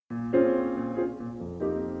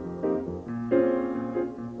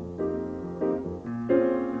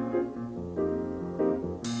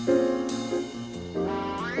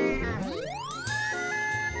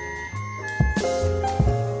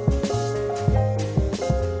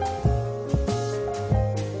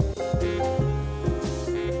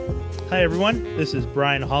Hi everyone, this is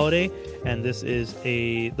Brian Holiday, and this is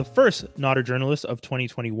the first Not a Journalist of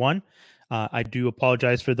 2021. I do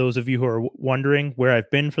apologize for those of you who are wondering where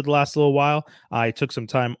I've been for the last little while. I took some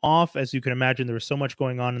time off. As you can imagine, there was so much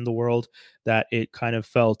going on in the world that it kind of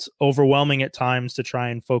felt overwhelming at times to try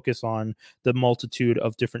and focus on the multitude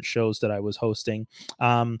of different shows that I was hosting.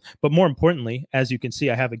 But more importantly, as you can see,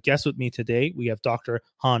 I have a guest with me today. We have Dr.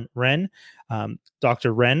 Han Ren.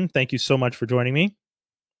 Dr. Ren, thank you so much for joining me.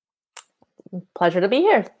 Pleasure to be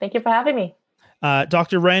here. Thank you for having me.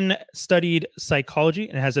 Dr. Ren studied psychology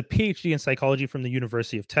and has a PhD in psychology from the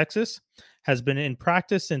University of Texas, has been in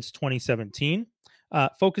practice since 2017,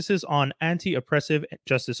 focuses on anti-oppressive,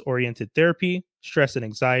 justice-oriented therapy, stress and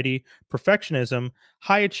anxiety, perfectionism,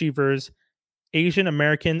 high achievers, Asian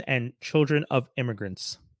American, and children of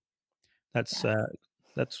immigrants. That's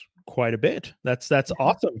quite a bit. That's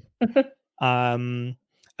awesome.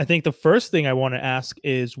 I think the first thing I want to ask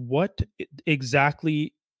is what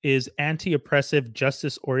exactly is anti-oppressive,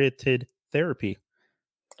 justice-oriented therapy?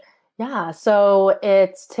 Yeah, so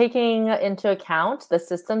it's taking into account the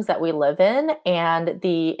systems that we live in and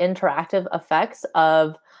the interactive effects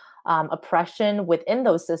of oppression within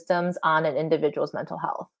those systems on an individual's mental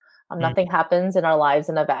health. Nothing happens in our lives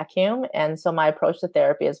in a vacuum. And so my approach to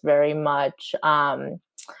therapy is very much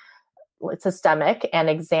systemic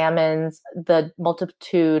and examines the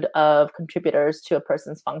multitude of contributors to a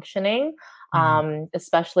person's functioning,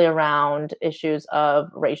 especially around issues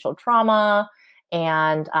of racial trauma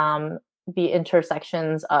and the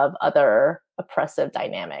intersections of other oppressive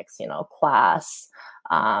dynamics, class,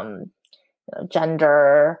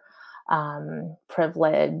 gender,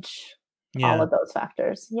 privilege, all of those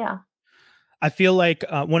factors. Yeah. I feel like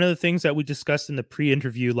one of the things that we discussed in the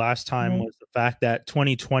pre-interview last time was the fact that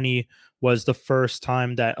 2020 was the first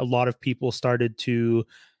time that a lot of people started to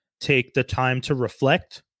take the time to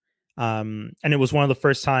reflect. And it was one of the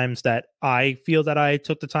first times that I feel that I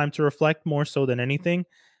took the time to reflect more so than anything.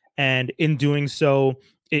 And in doing so,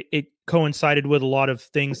 it coincided with a lot of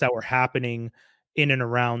things that were happening in and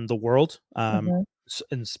around the world, and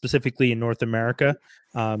specifically in North America.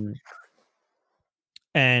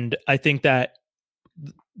 And I think that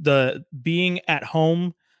the being at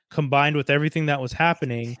home combined with everything that was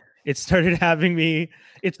happening, it started having me.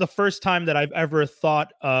 It's the first time that I've ever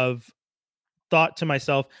thought to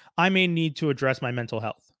myself, I may need to address my mental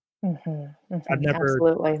health. I've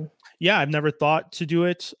never, I've never thought to do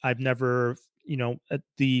it. I've never,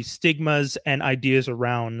 the stigmas and ideas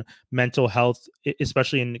around mental health,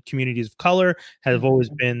 especially in communities of color, have always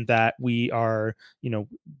been that we are,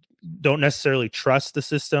 don't necessarily trust the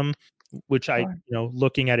system, which I,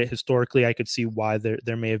 looking at it historically, I could see why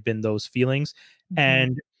there may have been those feelings.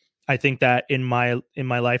 And I think that in my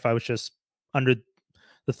life, I was just under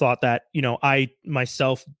the thought that, I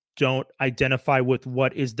myself don't identify with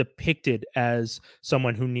what is depicted as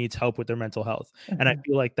someone who needs help with their mental health. And I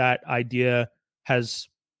feel like that idea has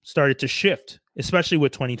started to shift, especially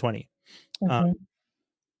with 2020.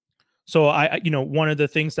 So I, one of the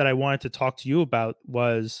things that I wanted to talk to you about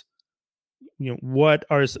was, what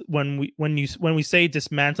are, when we say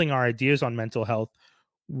dismantling our ideas on mental health,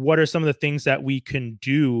 what are some of the things that we can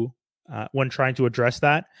do when trying to address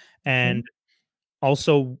that? And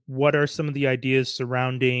also, what are some of the ideas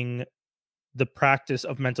surrounding the practice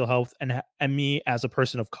of mental health and me as a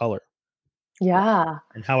person of color? Yeah.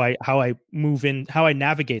 And how I move in, how I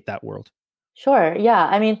navigate that world. Sure. Yeah.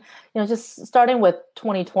 I mean, just starting with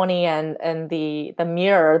 2020 and the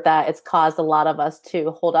mirror that it's caused a lot of us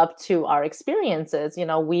to hold up to our experiences.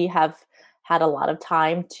 We have had a lot of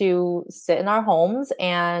time to sit in our homes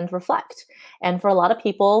and reflect. And for a lot of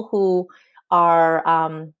people who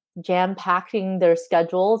are jam-packing their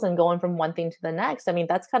schedules and going from one thing to the next, I mean,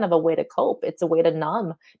 that's kind of a way to cope. It's a way to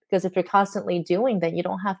numb, because if you're constantly doing that, you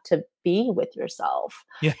don't have to be with yourself.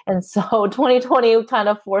 Yeah. And so 2020 kind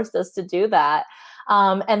of forced us to do that.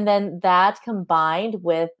 And then that combined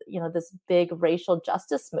with, this big racial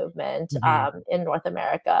justice movement in North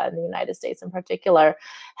America and the United States in particular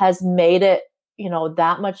has made it,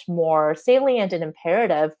 that much more salient and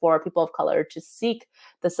imperative for people of color to seek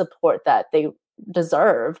the support that they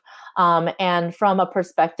deserve. And from a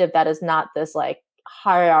perspective that is not this like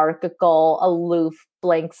hierarchical, aloof,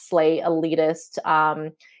 blank slate, elitist,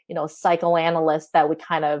 psychoanalyst that we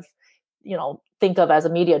kind of, think of as a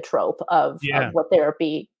media trope of what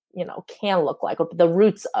therapy, can look like, or the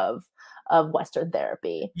roots of Western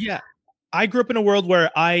therapy. Yeah. I grew up in a world where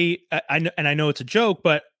and I know it's a joke,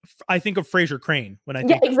 but I think of Fraser Crane when I Yeah,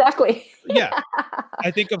 think, exactly. yeah,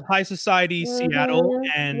 I think of high society Seattle,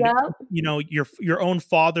 and Yep. your own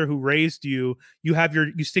father who raised you. You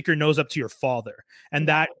stick your nose up to your father, and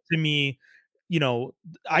Yeah. that to me,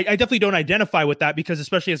 I definitely don't identify with that, because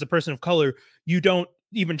especially as a person of color, you don't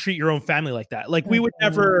even treat your own family like that. Like we would Mhm.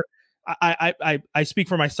 never. I speak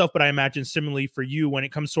for myself, but I imagine similarly for you. When it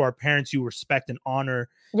comes to our parents, you respect and honor.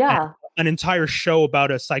 And Yeah. an entire show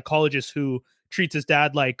about a psychologist who treats his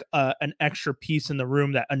dad like an extra piece in the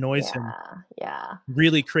room that annoys him Yeah. Yeah.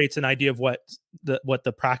 really creates an idea of what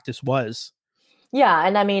the practice was. Yeah,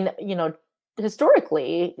 and I mean,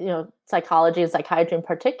 historically, psychology and psychiatry in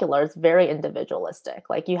particular is very individualistic.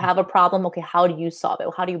 Like you have a problem, okay, how do you solve it?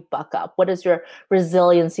 How do you buck up? What does your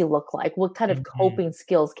resiliency look like? What kind of Mhm. coping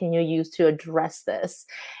skills can you use to address this?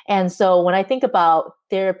 And so when I think about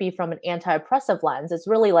therapy from an anti-oppressive lens, it's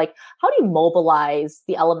really like how do you mobilize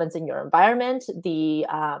the elements in your environment, the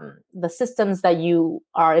systems that you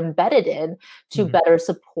are embedded in to Mhm. better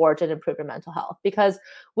support and improve your mental health? Because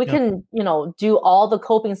we Yep. can, do all the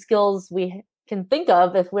coping skills we can think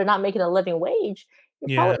of. If we're not making a living wage, you're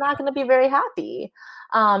Yeah. probably not going to be very happy.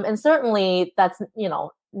 And certainly that's,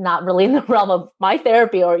 not really in the realm of my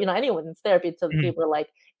therapy or, anyone's therapy to Mhm. people like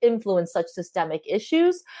influence such systemic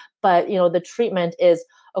issues. But, the treatment is,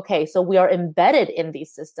 okay, so we are embedded in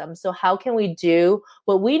these systems. So how can we do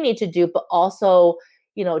what we need to do, but also,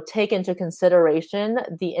 take into consideration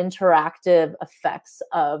the interactive effects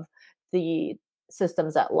of the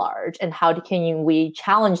systems at large, and how we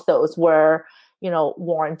challenge those where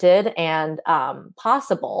warranted and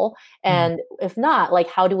possible, Mhm. and if not, like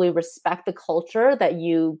how do we respect the culture that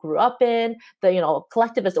you grew up in, the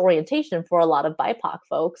collectivist orientation for a lot of BIPOC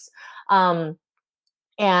folks, um,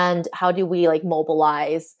 and how do we like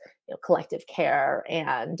mobilize collective care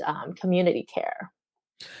and community care.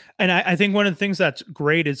 And I think one of the things that's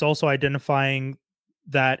great is also identifying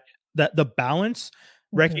that the balance,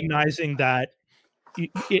 Mhm. recognizing that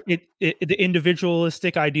the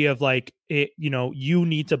individualistic idea of like you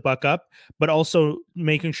need to buck up, but also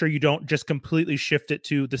making sure you don't just completely shift it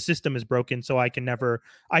to the system is broken, so I can never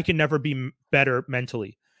be better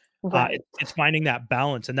mentally. Right. It's finding that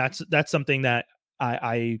balance, and that's something that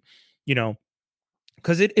I you know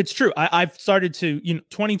because it's true. I've started to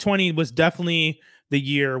 2020 was definitely the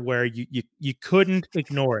year where you couldn't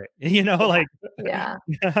ignore it. Yeah. Like Yeah.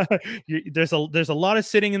 there's a lot of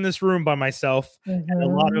sitting in this room by myself, and a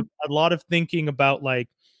lot Hmm. of a lot of thinking about like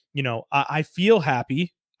I feel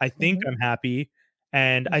happy. I think Hmm. I'm happy,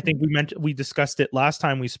 and I think Hmm. we discussed it last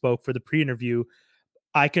time we spoke for the pre-interview.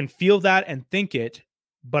 I can feel that and think it,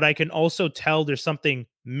 but I can also tell there's something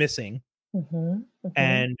missing. Hmm. Hmm.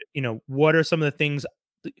 And what are some of the things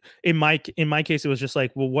in my case? It was just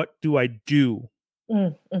like, well, what do I do? Hmm.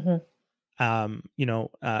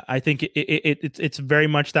 I think it's very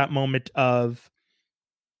much that moment of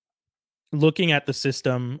looking at the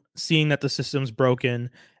system, seeing that the system's broken,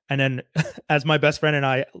 and then as my best friend and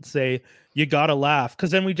I say, you gotta laugh,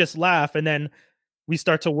 because then we just laugh, and then we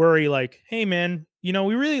start to worry like, hey man, we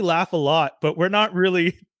really laugh a lot, but we're not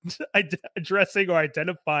really addressing or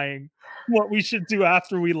identifying what we should do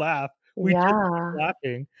after we laugh. We just keep Yeah.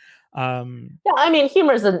 laughing. um Yeah, I mean,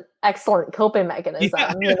 humor is an excellent coping yeah. mechanism.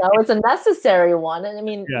 It's a necessary one. And I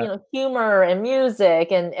mean, Yeah. humor and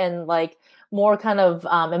music and like more kind of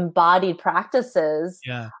embodied practices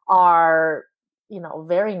Yeah. are,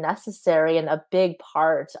 very necessary and a big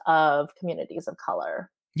part of communities of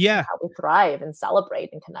color and Yeah. how we thrive and celebrate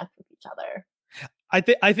and connect with each other.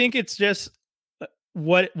 I think it's just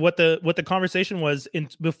what the conversation was in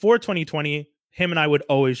before 2020. Him and I would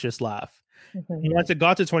always just laugh. And Hmm. once it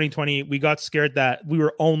got to 2020, we got scared that we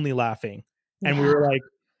were only laughing, and we Yeah. were like,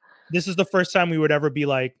 this is the first time we would ever be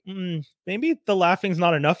like, maybe the laughing's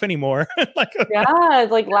not enough anymore. Like, Yeah.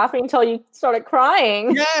 It's like laughing until you started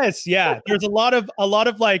crying. yes, yeah. There's a lot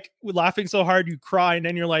of like laughing so hard you cry, and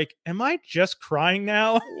then you're like, am I just crying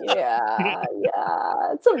now? Yeah,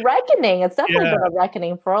 yeah. It's a reckoning. It's definitely Yeah, been a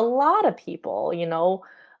reckoning for a lot of people,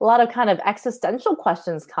 A lot of kind of existential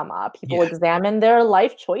questions come up. People yeah, examine their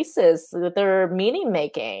life choices, their meaning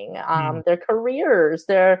making, mm, their careers,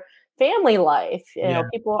 their family life. yeah,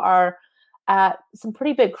 People are at some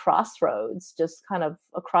pretty big crossroads, just kind of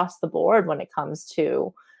across the board when it comes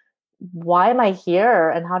to why am I here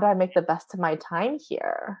and how do I make the best of my time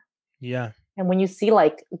here? yeah. And when you see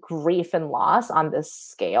like grief and loss on this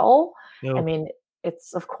scale, I Yo, mean,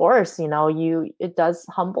 it's of course, it does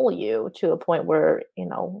humble you to a point where,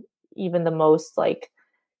 even the most like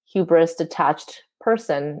hubris detached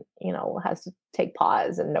person, has to take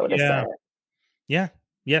pause and notice yeah, it. yeah,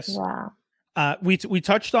 yes. Yeah. We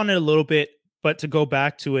touched on it a little bit, but to go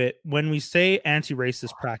back to it, when we say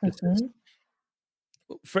anti-racist practices, Mhm.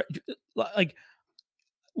 for, like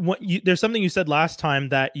there's something you said last time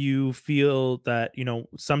that you feel that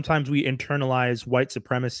sometimes we internalize white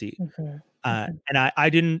supremacy, Mhm. Mhm. and I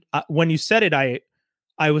didn't when you said it,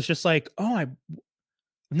 I was just like, oh, I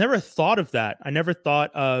never thought of that. I never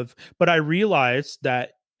thought of, but I realized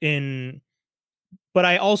that in, but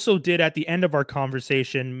I also did at the end of our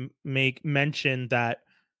conversation make mention that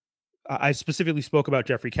I specifically spoke about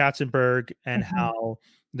Jeffrey Katzenberg and Mhm. how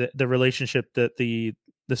the relationship, that the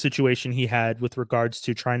situation he had with regards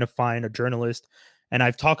to trying to find a journalist. And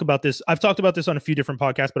I've talked about this on a few different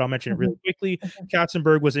podcasts, but I'll mention it really Mhm. quickly. Mhm.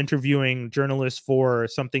 Katzenberg was interviewing journalists for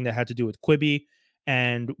something that had to do with Quibi,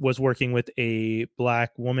 and was working with a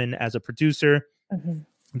black woman as a producer. Mhm.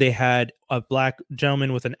 They had a black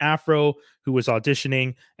gentleman with an afro who was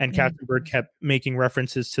auditioning, and Mhm. Katzenberg kept making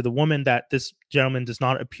references to the woman that this gentleman does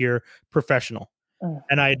not appear professional. Mhm.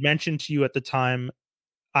 And I had mentioned to you at the time,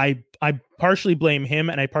 I partially blame him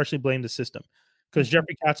and I partially blame the system, because Mhm.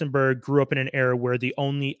 Jeffrey Katzenberg grew up in an era where the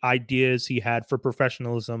only ideas he had for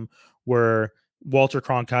professionalism were Walter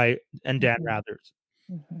Cronkite and Dan Mhm. Rathers.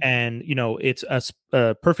 Mhm. And it's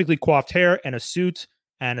a perfectly coiffed hair and a suit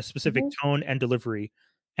and a specific Mhm. tone and delivery,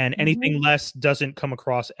 and Mhm. anything less doesn't come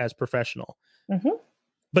across as professional. Mhm.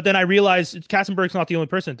 But then I realized Katzenberg's not the only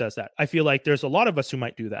person that does that. I feel like there's a lot of us who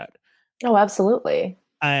might do that. Oh, absolutely.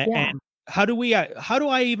 Yeah. And how do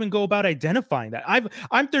I even go about identifying that?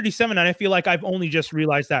 I'm 37 and I feel like I've only just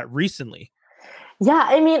realized that recently. Yeah,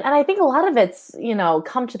 I mean, and I think a lot of it's,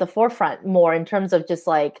 come to the forefront more in terms of just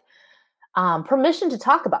like permission to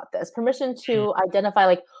talk about this, permission Mm, to identify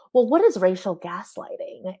like, well, what is racial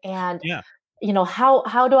gaslighting? And yeah,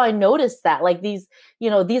 how do I notice that? Like these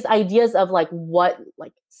ideas of like what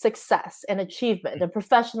like success and achievement and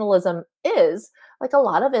professionalism is, like a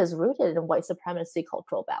lot of it is rooted in white supremacy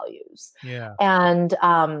cultural values. yeah, And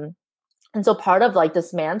so part of like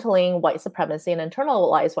dismantling white supremacy and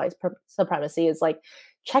internalized supremacy is like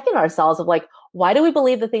checking ourselves of like, why do we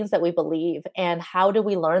believe the things that we believe and how do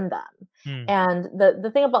we learn them? mm, And the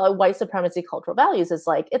thing about like white supremacy cultural values is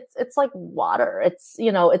like it's like water. It's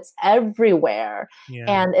everywhere. yeah,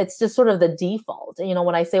 And it's just sort of the default.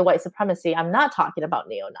 When I say white supremacy, I'm not talking about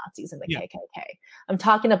neo-Nazis and the yeah, KKK. I'm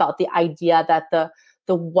talking about the idea that the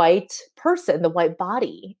white person, the white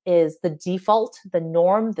body is the default, the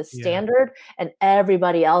norm, the yeah, standard, and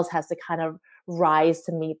everybody else has to kind of rise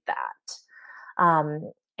to meet that.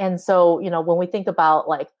 And so, when we think about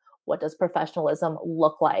like what does professionalism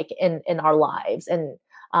look like in our lives, and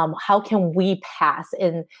how can we pass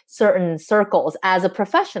in certain circles as a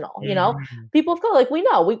professional? mhm, People of color, like we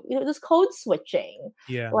know, this code switching,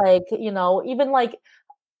 yeah, like even like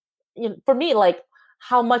for me, like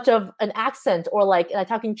how much of an accent or like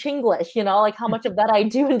talking Chinglish, like how much of that I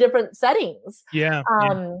do in different settings. yeah, yeah.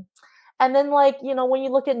 Um, and then like, when you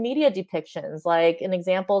look at media depictions, like in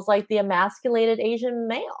examples like the emasculated Asian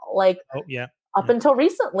male, like Oh, yeah, up yeah, until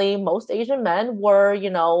recently, most Asian men were,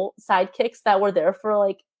 sidekicks that were there for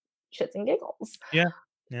like shits and giggles. yeah,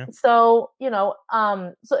 yeah. So,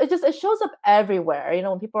 so it shows up everywhere,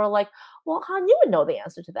 when people are like, well, Han, you would know the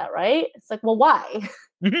answer to that, right? It's like, well, why?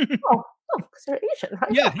 Oh, oh, because you're Asian,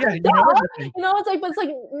 right? Yeah, Oh, yeah, you know duh. everything. It's like, but it's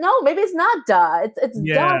like, no, maybe it's not duh. It's duh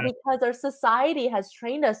Yeah, because our society has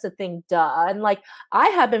trained us to think duh. And like I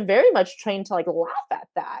have been very much trained to like laugh at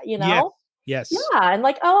that. yes, yes. Yeah. And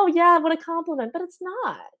like, oh yeah, what a compliment, but it's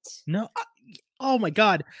not. No, oh my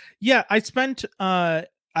god. Yeah, I spent I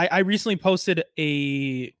recently posted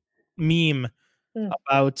a meme Mm,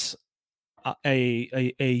 about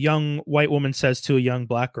a young white woman says to a young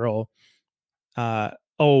black girl, uh,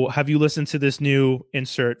 "Oh, have you listened to this new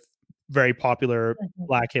insert very popular mhm,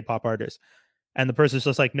 black hip hop artist?" And the person's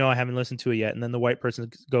just like, "No, I haven't listened to it yet." And then the white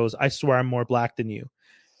person goes, "I swear I'm more black than you."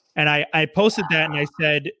 And I posted that and I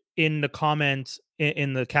said in the comments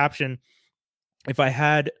in the caption, if I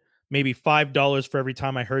had maybe $5 for every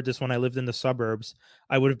time I heard this when I lived in the suburbs,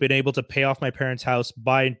 I would have been able to pay off my parents' house,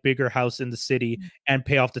 buy a bigger house in the city, and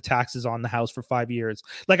pay off the taxes on the house for 5 years.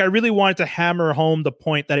 Like, I really wanted to hammer home the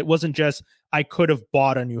point that it wasn't just I could have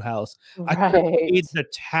bought a new house, I could have right. paid the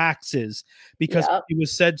taxes, because Yep. it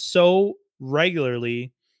was said so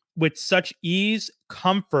regularly with such ease,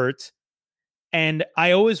 comfort. And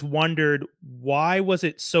I always wondered, why was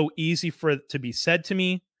it so easy for it to be said to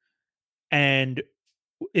me? And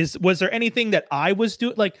was there anything that I was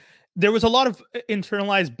doing? Like, there was a lot of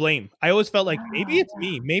internalized blame. I always felt like maybe Yeah. it's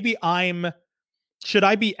me. Maybe I'm should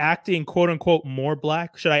I be acting quote unquote more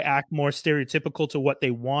black? Should I act more stereotypical to what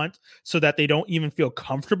they want so that they don't even feel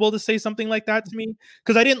comfortable to say something like that to me?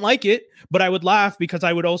 Because I didn't like it, but I would laugh because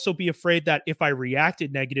I would also be afraid that if I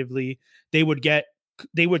reacted negatively, they would get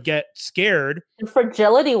scared. And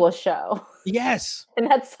fragility will show. Yes. And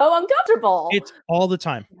that's so uncomfortable. It's all the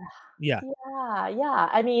time. Yeah. Yeah.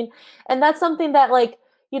 I mean, and that's something that, like,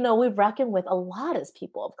 we reckon with a lot as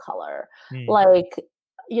people of color. Mm. Like,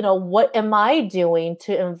 what am I doing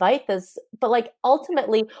to invite this? But like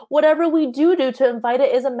ultimately, whatever we do to invite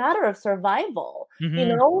it is a matter of survival.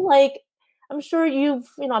 Mm-hmm. Like I'm sure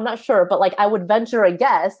I'm not sure, but like I would venture a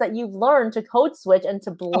guess that you've learned to code switch and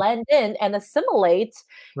to blend in and assimilate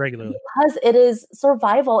Regularly. because it is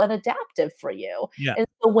survival and adaptive for you. Yeah. And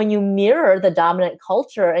so when you mirror the dominant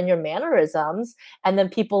culture and your mannerisms, and then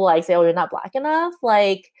people like say, "Oh, you're not black enough,"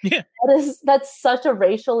 like Yeah. that's such a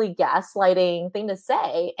racially gaslighting thing to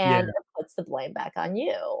say, and Yeah. it puts the blame back on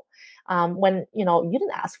you. When you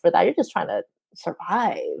didn't ask for that, you're just trying to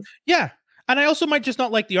survive. Yeah. And I also might just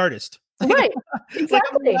not like the artist. Right. Like I'm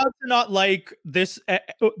Exactly. allowed to not like this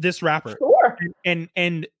rapper. Sure.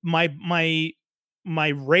 And my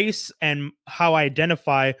race and how I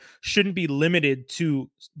identify shouldn't be limited to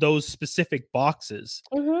those specific boxes.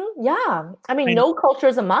 Yeah. I mean, And no culture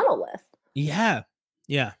is a monolith. yeah.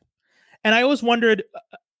 Yeah. And I always wondered,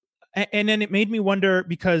 and then it made me wonder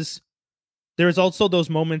because there's also those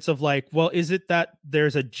moments of like, well, is it that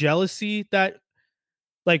there's a jealousy that,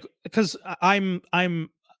 like, because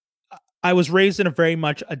I was raised in a very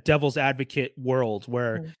much a devil's advocate world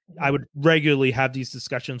where I would regularly have these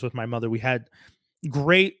discussions with my mother. We had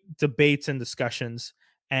great debates and discussions,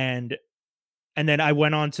 and then I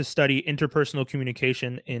went on to study interpersonal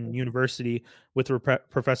communication in university with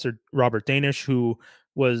Professor Robert Danish, who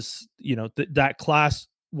was, that class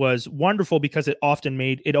was wonderful because it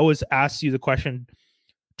always asks you the question,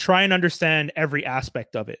 try and understand every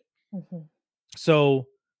aspect of it. Mm-hmm. So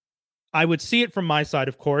I would see it from my side,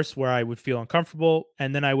 of course, where I would feel uncomfortable.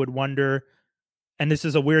 And then I would wonder, and this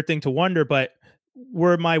is a weird thing to wonder, but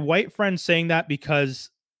were my white friends saying that because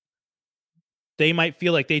they might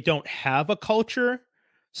feel like they don't have a culture?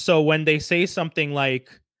 So when they say something like,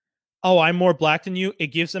 "Oh, I'm more black than you," it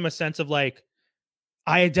gives them a sense of like,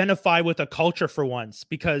 I identify with a culture for once.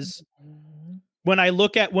 Because when I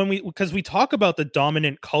look at because we talk about the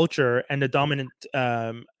dominant culture and the dominant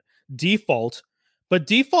default, but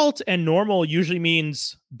default and normal usually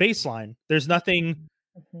means baseline. There's nothing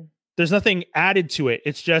added to it.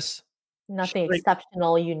 It's just nothing straight.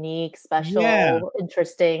 exceptional, unique, Yeah. special,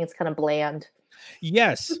 interesting. It's kind of bland.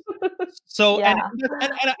 Yes. So Yeah.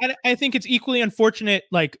 and I think it's equally unfortunate,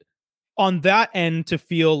 like on that end, to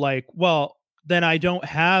feel like, well, then I don't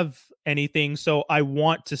have anything, so I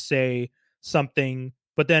want to say something,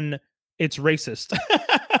 but then it's racist.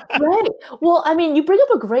 Right. Well, I mean, you bring up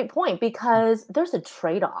a great point because there's a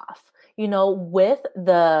trade-off, with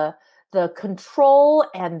the control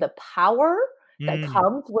and the power that Mm,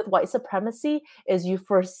 comes with white supremacy is you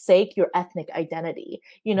forsake your ethnic identity.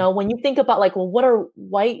 When you think about like, well, what are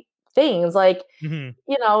white things? Like, mhm.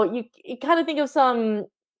 you kind of think of some,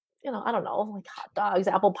 I don't know, like hot dogs,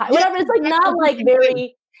 apple pie, Yeah, whatever. It's like that's not what I'm like thinking.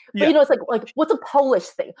 very, but Yeah. it's like what's a Polish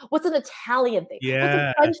thing? What's an Italian thing? What's a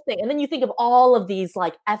Yeah. French thing? And then you think of all of these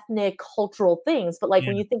like ethnic cultural things. But like Yeah.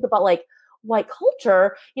 when you think about like white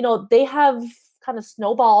culture, they have kind of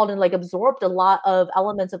snowballed and like absorbed a lot of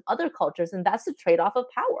elements of other cultures, and that's the trade-off of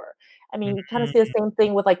power. I mean, you kind of see the Mhm. same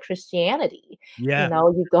thing with like Christianity. Yeah.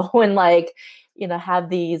 You go and like, have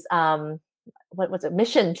these what was it,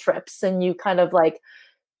 mission trips, and you kind of like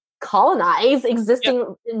colonize Yep.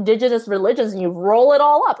 existing indigenous religions and you roll it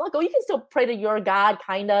all up. Like, oh, you can still pray to your God,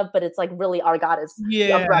 kind of, but it's like really our God is the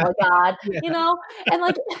Yeah. umbrella God, Yeah. And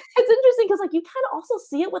like it's interesting because like you kind of also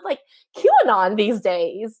see it with like QAnon these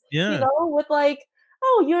days, Yeah. with like,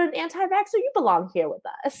 oh, you're an anti-vaxxer, you belong here with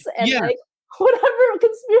us. And Yeah. like whatever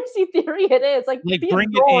conspiracy theory it is, like Like, be bring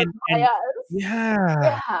it absorbed in by and us.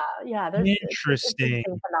 yeah. Yeah, it's an Interesting.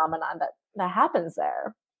 interesting phenomenon that happens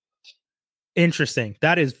there. Interesting.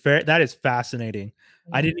 That is fascinating.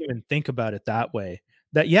 I didn't even think about it that way.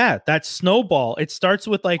 That snowball. It starts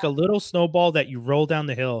with like a little snowball that you roll down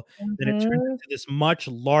the hill, then it turns Mhm. into this much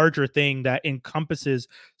larger thing that encompasses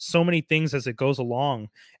so many things as it goes along.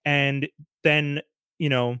 And then, you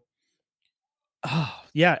know, oh,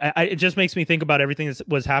 yeah, it just makes me think about everything that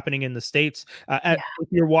was happening in the States. Yeah. If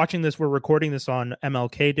you're watching this, we're recording this on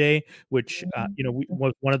MLK Day, which, Mhm.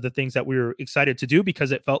 was one of the things that we were excited to do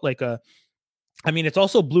because it felt like it's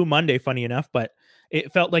also Blue Monday, funny enough, but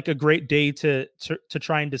it felt like a great day to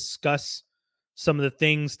try and discuss some of the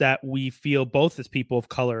things that we feel both as people of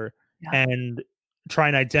color Yeah. and try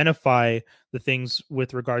and identify the things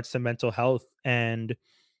with regards to mental health and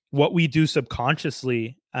what we do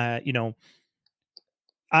subconsciously. One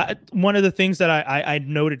of the things that I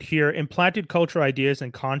noted here: implanted cultural ideas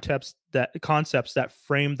and concepts that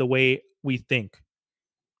frame the way we think.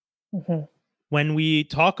 Mhm. When we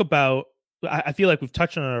talk about, I feel like we've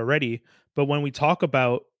touched on it already, but when we talk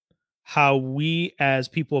about how we as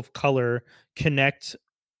people of color connect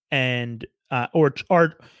and or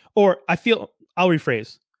I feel, I'll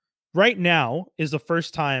rephrase. Right now is the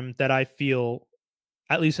first time that I feel,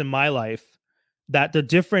 at least in my life, that the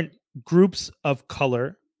different groups of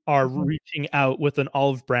color are Mhm. reaching out with an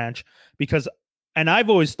olive branch because, and I've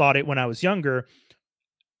always thought it when I was younger,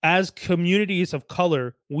 as communities of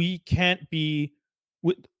color, we can't be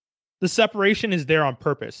with the separation is there on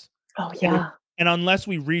purpose. Oh And yeah. and unless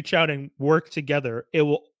we reach out and work together, it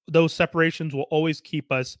will those separations will always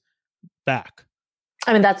keep us back.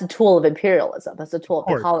 I mean, that's a tool of imperialism. That's a Of tool of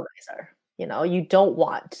the course. colonizer. You know, you don't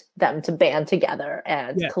want them to band together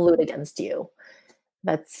and Yeah. collude against you.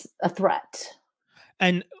 That's a threat.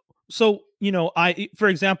 And so, for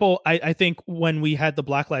example, I think when we had the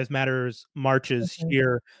Black Lives Matters marches Mhm.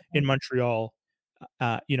 here in Mhm. Montreal,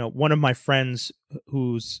 one of my friends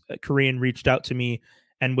who's Korean reached out to me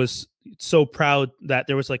and was so proud that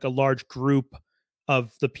there was like a large group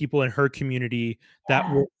of the people in her community that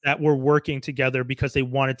were Yes. working together because they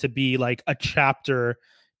wanted to be like a chapter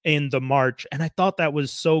in the march. And I thought that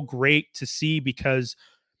was so great to see because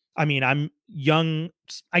I mean, I'm young,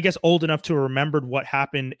 I guess old enough to have remembered what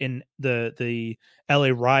happened in the LA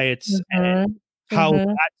riots and Mhm. how Mhm.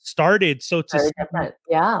 that started. So to Very see, different.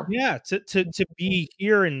 Yeah. yeah, to Mhm. be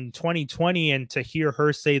here in 2020 and to hear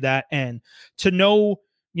her say that and to know,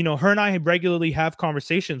 her and I regularly have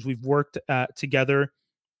conversations. We've worked together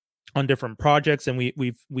on different projects, and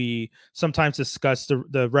we sometimes discuss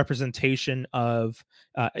the representation of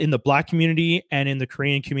in the Black community and in the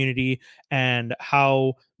Korean community, and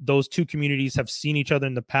how those two communities have seen each other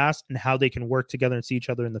in the past and how they can work together and see each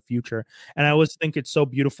other in the future. And I always think it's so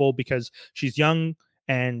beautiful because she's young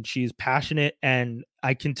and she's passionate, and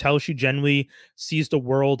I can tell she genuinely sees the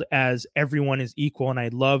world as everyone is equal, and I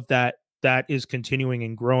love that that is continuing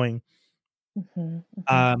and growing. Mhm.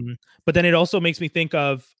 Mhm. But then it also makes me think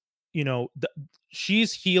of,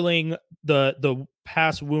 she's healing the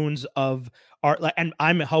past wounds of our, and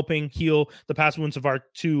I'm helping heal the past wounds of our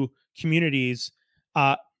two communities.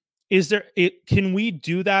 Uh, is there it? Can we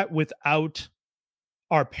do that without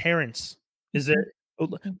our parents? Is there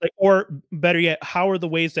Mhm. Mhm. like, or better yet, how are the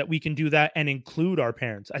ways that we can do that and include our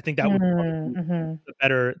parents? I think that would probably Mm, be mhm.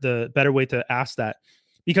 the better way to ask that,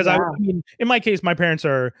 because I Yeah. mean, in my case, my parents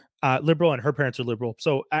are liberal and her parents are liberal,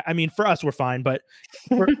 so I mean, for us, we're fine. But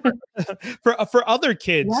for other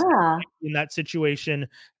kids Yeah. in that situation,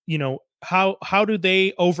 how do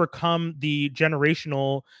they overcome the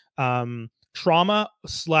generational trauma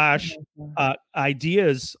slash Mhm.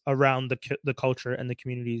 ideas around the culture and the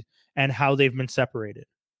community and how they've been separated?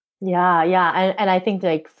 Yeah, yeah, and I think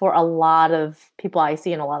like for a lot of people I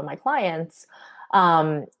see and a lot of my clients,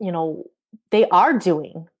 you know, they are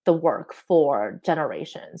doing the work for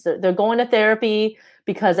generations. They're going to therapy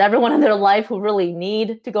because everyone in their life who really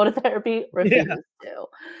need to go to therapy Yeah, refuses to.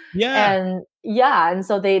 yeah, And yeah, and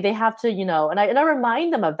so they have to, and I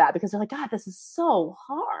remind them of that because they're like, God, this is so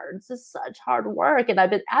hard. This is such hard work. And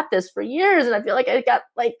I've been at this for years and I feel like I got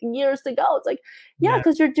like years to go. It's like, yeah, yeah,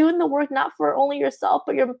 because you're doing the work not for only yourself,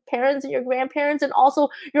 but your parents and your grandparents and also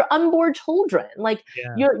your unborn children. Like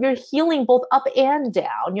yeah, you're healing both up and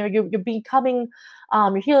down. You're becoming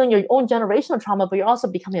you're healing your own generational trauma, but you're also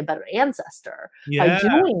becoming a better ancestor by yeah.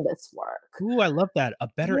 doing this work. Ooh, I love that. A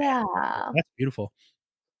better ancestor. Yeah. That's beautiful.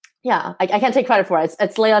 Yeah, I can't take credit for it.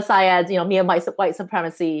 It's Layla Syed, me and white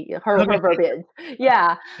supremacy, her Okay. verbiage.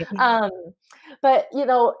 Yeah, um, but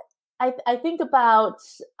I think about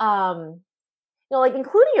like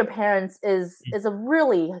including your parents is a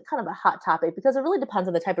really kind of a hot topic because it really depends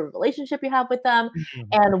on the type of relationship you have with them Mhm,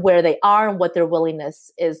 and where they are and what their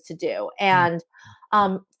willingness is to do. mhm.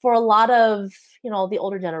 And for a lot of the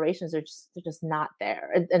older generations, they're just not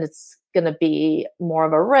there, and it's going to be more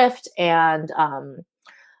of a rift and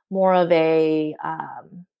more of a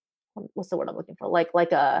what's the word I'm looking for? Like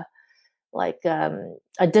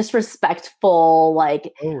a disrespectful,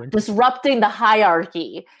 like Oh, interesting. disrupting the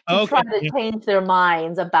hierarchy to try Okay. to Yeah. change their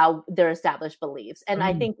minds about their established beliefs. And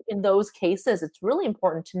I Mm, think in those cases, it's really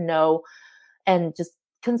important to know and just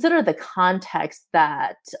consider the context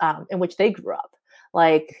that in which they grew up.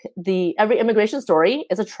 Like the every immigration story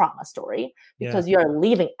is a trauma story yeah. because you are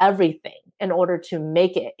leaving everything in order to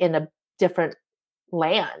make it in a different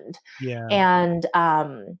land. Yeah. And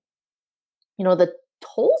the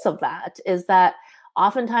tolls of that is that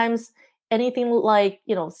oftentimes anything like,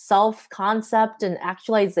 self concept and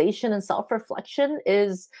actualization and self reflection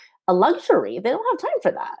is a luxury. They don't have time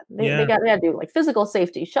for that. They Yeah. got to do like physical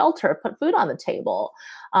safety, shelter, put food on the table.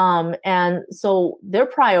 And so their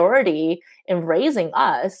priority in raising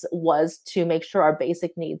us was to make sure our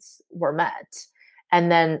basic needs were met.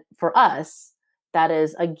 And then for us, that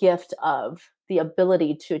is a gift of the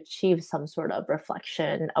ability to achieve some sort of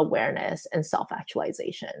reflection, awareness, and self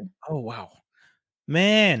actualization. Oh, wow.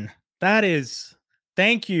 Man, that is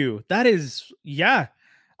thank you. That is yeah.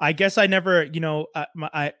 I guess I never,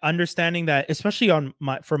 I understanding that, especially on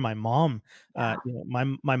my for my mom. Yeah.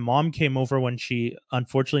 My mom came over when she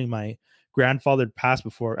unfortunately my grandfather passed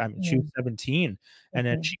before. I mean, she was Mm. 17, and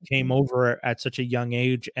then Mhm, she came mhm, over at such a young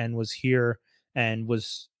age and was here and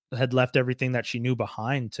was had left everything that she knew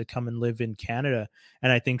behind to come and live in Canada.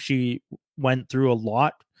 And I think she went through a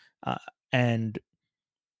lot. Uh, and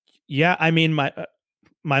yeah, I mean,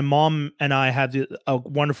 my mom and I have a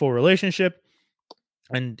wonderful relationship,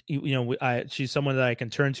 and she's someone that I can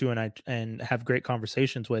turn to and have great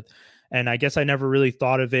conversations with. And I guess I never really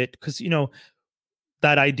thought of it because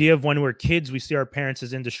that idea of when we're kids we see our parents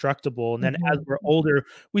as indestructible, and then as mhm, we're mhm. older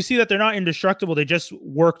we see that they're not indestructible. They just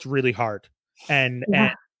worked really hard, and and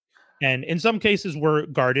Yeah. and in some cases we're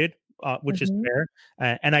guarded, which is Mhm.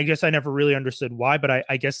 fair. And I guess I never really understood why, but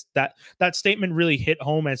I guess that statement really hit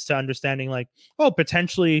home as to understanding like, oh,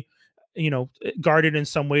 potentially, guarded in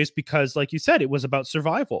some ways because, like you said, it was about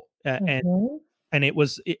survival, Mhm. and it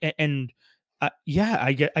was, and yeah,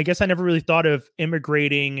 I guess I never really thought of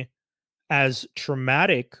immigrating as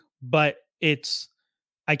traumatic, but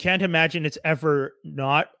I can't imagine it's ever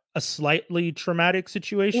not a slightly traumatic Yeah,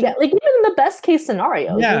 situation. like even in the best case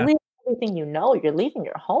scenario, you're Yeah, leaving everything you're leaving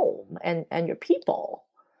your home and your people.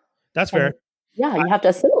 that's fair. And yeah, I, you have to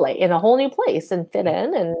assimilate in a whole new place and fit yeah.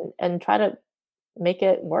 in and try to make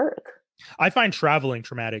it work. I find traveling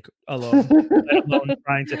traumatic alone, let alone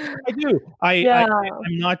trying to. I do. Yeah.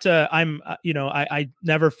 I'm not. I'm. I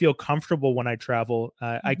never feel comfortable when I travel.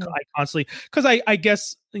 Mhm, I constantly, because I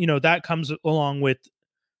guess that comes along with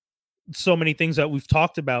so many things that we've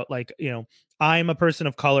talked about. Like I'm a person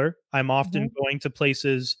of color. I'm often mhm, going to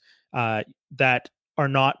places that are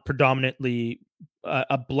not predominantly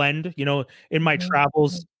a blend. In my mhm,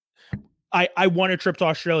 travels, mhm. I won a trip to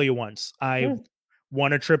Australia once. I Mm,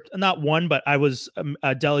 won a trip, not one, but I was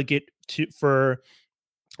a delegate for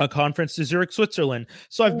a conference to Zurich, Switzerland.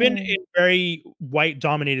 So I've been mm. in very white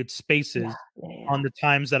dominated Yeah, spaces yeah, yeah. on the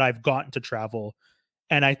times that I've gotten to travel.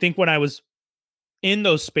 And I think when I was in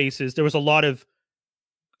those spaces, there was a lot of,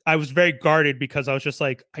 I was very guarded because I was just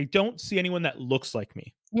like, I don't see anyone that looks like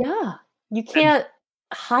me. Yeah, you And can't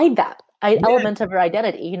hide that yeah, element of your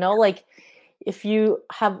identity, like if you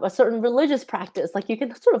have a certain religious practice, like you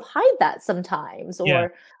can sort of hide that sometimes, yeah,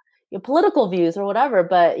 or your political views or whatever.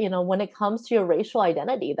 But when it comes to your racial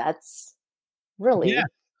identity, that's yeah, really I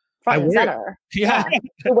front and wear it. center. Yeah. Yeah,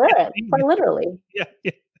 you wear it quite literally. Yeah,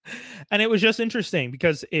 yeah. And it was just interesting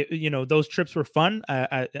because those trips were fun.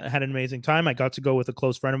 I had an amazing time. I got to go with a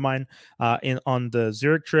close friend of mine in on the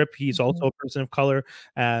Zurich trip. He's Mhm. also a person of color,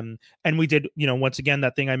 and we did once again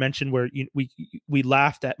that thing I mentioned where we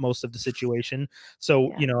laughed at most of the situation.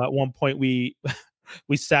 So Yeah. at one point we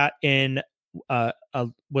sat in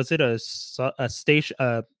was it a station,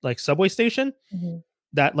 like subway station Mhm.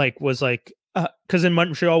 that like was like, because in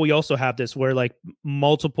Montreal we also have this where like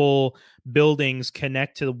multiple buildings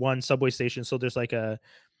connect to the one subway station, so there's like a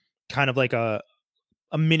kind of like a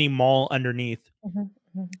mini mall underneath, Mhm.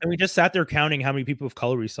 Mhm. and we just sat there counting how many people of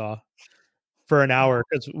color we saw for an Wow. hour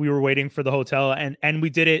because we were waiting for the hotel, and we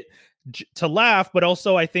did it to laugh, but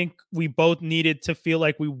also I think we both needed to feel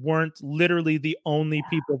like we weren't literally the only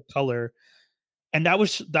people of color. And that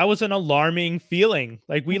was an alarming feeling.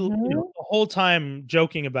 Like we, Mhm. the whole time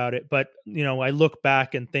joking about it, but I look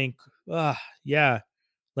back and think, yeah,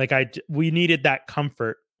 like we needed that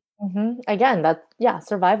comfort. Mhm. Again, that's, yeah,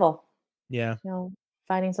 survival. Yeah.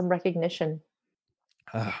 Finding some recognition.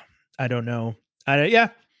 Uh, I don't know. Yeah,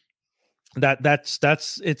 that's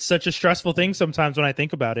it's such a stressful thing sometimes when I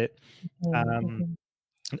think about it. Mhm. Um,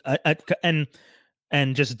 Mhm. I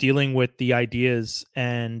and just dealing with the ideas,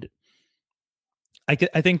 and I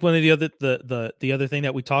think one of the other thing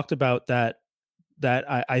that we talked about that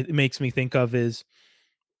I it makes me think of is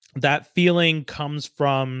that feeling comes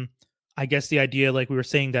from, I guess, the idea, like we were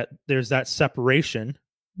saying, that there's that separation.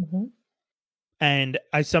 Mhm. And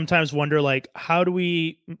I sometimes wonder, like, how do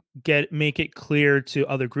we make it clear to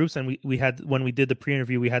other groups? And we had, when we did the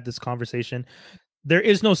pre-interview, we had this conversation. There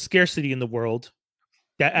is no scarcity in the world.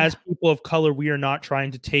 that as people of color, we are not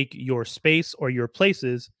trying to take your space or your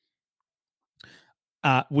places.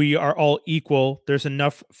 We are all equal. There's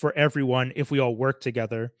enough for everyone if we all work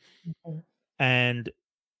together. Mm-hmm. And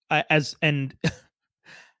as and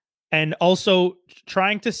also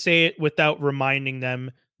trying to say it without reminding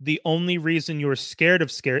them the only reason you're scared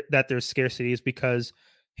that there's scarcity is because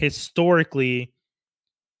historically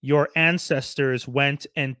your ancestors went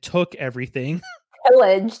and took everything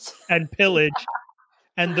Pillaged. and pillaged.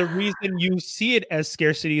 And the reason you see it as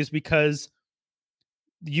scarcity is because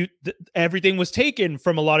everything was taken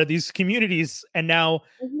from a lot of these communities, and now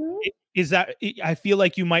Mm-hmm. I feel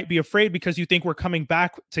like you might be afraid because you think we're coming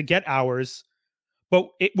back to get ours, but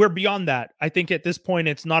we're beyond that. I think at this point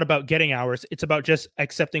it's not about getting ours, it's about just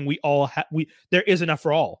accepting there is enough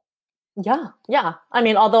for all. Yeah. I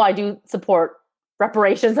mean, although I do support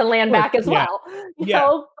reparations and land back as well, you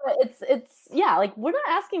know, but it's yeah, like we're not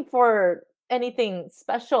asking for anything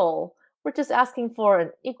special. We're just asking for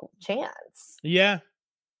an equal chance. Yeah.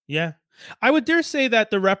 I would dare say that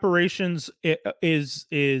the reparations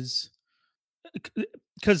is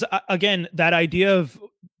because again, that idea of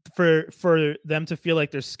for them to feel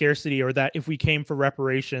like there's scarcity, or that if we came for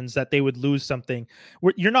reparations that they would lose something.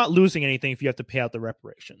 You're not losing anything if you have to pay out the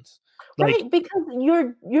reparations, like, Right, because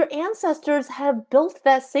your ancestors have built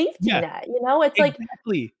that safety yeah, net, you know? It's like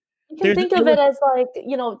exactly. you can think There of it was, as like,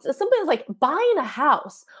 you know, something like buying a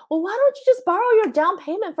house. Well, why don't you just borrow your down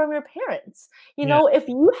payment from your parents? You yeah, know, if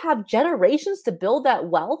you have generations to build that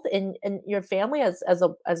wealth in your family as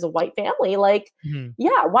a white family, like, mhm,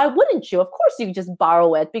 yeah, why wouldn't you? Of course, you just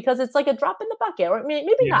borrow it because it's like a drop in the bucket. Or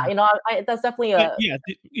maybe yeah, not. You know, that's definitely but a yeah,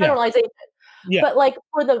 generalization. yeah, But like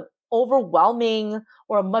for the overwhelming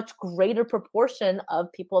or a much greater proportion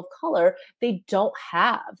of people of color, they don't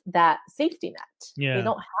have that safety net. They yeah.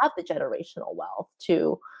 don't have the generational wealth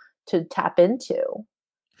to tap into.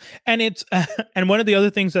 And it's and one of the other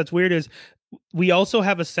things that's weird is we also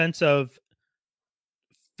have a sense of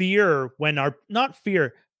fear when our not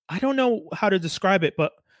fear. I don't know how to describe it,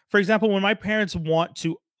 but for example, when my parents want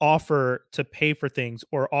to offer to pay for things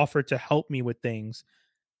or offer to help me with things,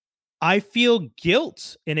 I feel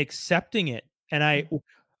guilt in accepting it, and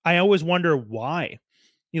I always wonder why.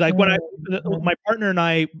 Like when Mhm, my partner and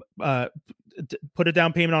I uh, put a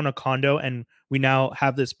down payment on a condo, and we now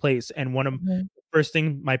have this place. And one of mhm, the first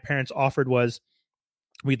thing my parents offered was,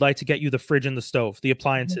 "We'd like to get you the fridge and the stove, the mhm,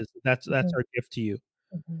 appliances. That's mhm, our gift to you."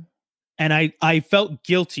 mhm, And I felt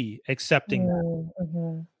guilty accepting that. mhm,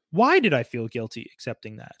 mhm. Why did I feel guilty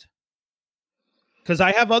accepting that? Because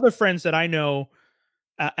I have other friends that I know,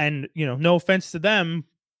 and no offense to them,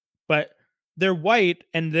 but they're white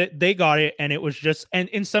and they got it, and it was just, and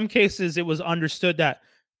in some cases it was understood that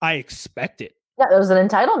I expect it. Yeah, there was an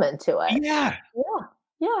entitlement to it. Yeah. Yeah,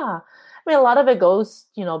 yeah. I mean, a lot of it goes,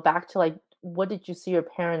 you know, back to like, what did you see your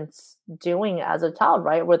parents doing as a child,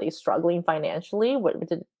 right? Were they struggling financially? What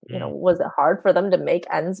did, you know, Mm, was it hard for them to make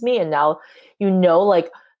ends meet? And now,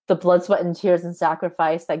 like the blood, sweat, and tears and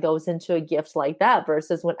sacrifice that goes into a gift like that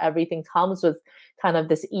versus when everything comes with kind of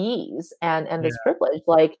this ease and yeah. this privilege.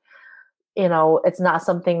 Like, you know, it's not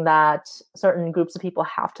something that certain groups of people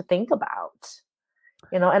have to think about,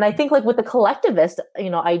 you know. And I think like with the collectivist, you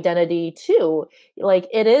know, identity too, like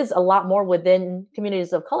it is a lot more within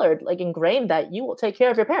communities of color, like ingrained that you will take care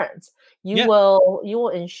of your parents, Yeah. you will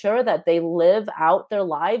ensure that they live out their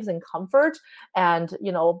lives in comfort, and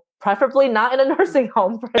you know, preferably not in a nursing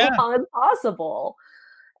home for as Yeah. long as possible.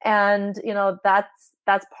 And you know,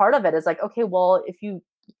 that's part of it, is like, okay, well, if you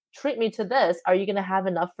treat me to this, are you going to have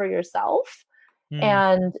enough for yourself? Mm,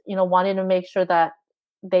 And you know, wanting to make sure that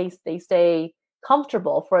they stay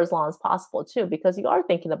comfortable for as long as possible too, because you are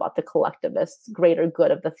thinking about the collectivist greater good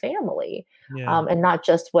of the family, yeah. and not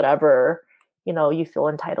just whatever, you know, you feel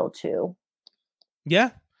entitled to.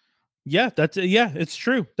 Yeah. Yeah, yeah, it's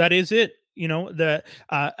true. That is it.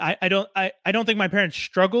 I don't think my parents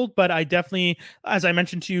struggled, but I definitely, as I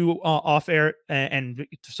mentioned to you off air, and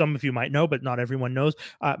some of you might know, but not everyone knows.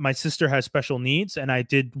 My sister has special needs, and I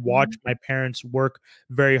did watch Mhm. my parents work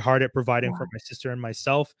very hard at providing for Yeah. my sister and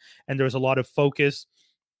myself, and there was a lot of focus.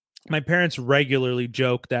 My parents regularly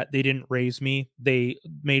joke that they didn't raise me. They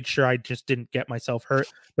made sure I just didn't get myself hurt,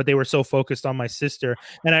 but they were so focused on my sister.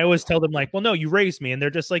 And I always tell them, like, well, no, you raised me. And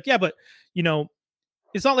they're just like, yeah, but you know,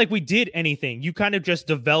 it's not like we did anything. You kind of just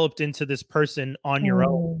developed into this person on your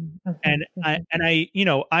own. Mm, And mhm, I mhm, and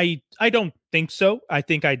I, I don't think so. I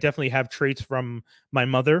think I definitely have traits from my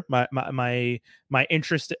mother. My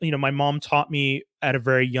interest, my mom taught me at a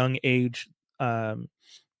very young age, um,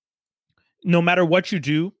 no matter what you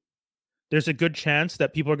do, there's a good chance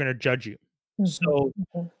that people are going to judge you. mhm, So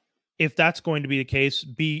mhm, if that's going to be the case,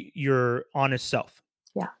 be your honest self.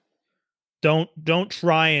 Yeah. Don't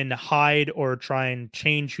try and hide or try and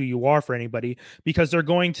change who you are for anybody, because they're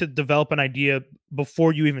going to develop an idea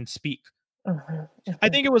before you even speak. I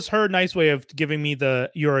think it was her nice way of giving me the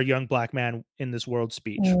 "you're a young black man in this world"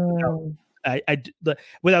 speech.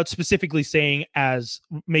 Without specifically saying as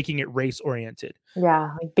making it race oriented.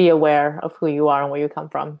 Yeah, like be aware of who you are and where you come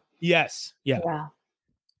from. Yes. Yeah.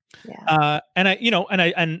 Yeah.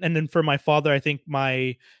 And then for my father, I think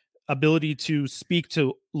my ability to speak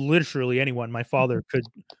to literally anyone, my father could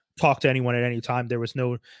talk to anyone at any time. There was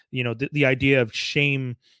no, the idea of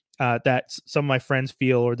shame that some of my friends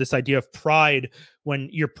feel, or this idea of pride, when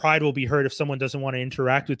your pride will be hurt if someone doesn't want to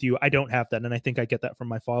interact with you. I don't have that, and I think I get that from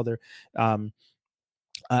my father.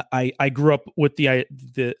 I grew up with the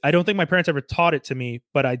I don't think my parents ever taught it to me,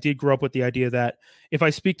 but I did grow up with the idea that if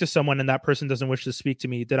I speak to someone and that person doesn't wish to speak to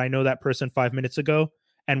me, did I know that person 5 minutes ago?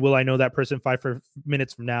 And will I know that person 5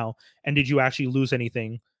 minutes from now? And did you actually lose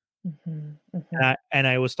anything? And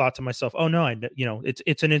I was thought to myself, oh no,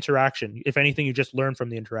 it's an interaction. If anything, you just learn from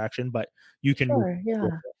the interaction, but you can move.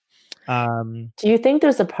 Do you think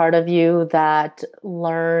there's a part of you that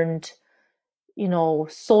learned,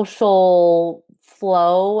 social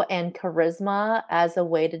flow and charisma as a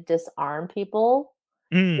way to disarm people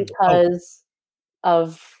because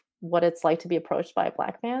of what it's like to be approached by a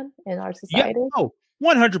black man in our society? Yeah,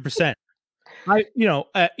 100%.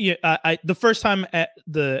 The first time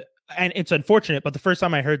and it's unfortunate, but the first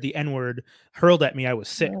time I heard the N-word hurled at me, I was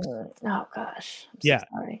 6. Oh gosh. I'm so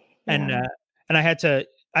sorry. And I had to,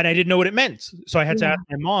 and I didn't know what it meant. So I had to ask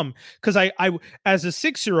my mom, because I as a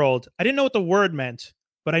 6-year-old, I didn't know what the word meant,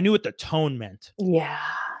 but I knew what the tone meant. Yeah.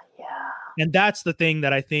 And that's the thing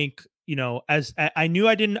that I think, as I knew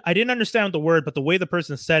I didn't understand the word, but the way the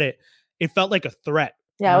person said it, it felt like a threat.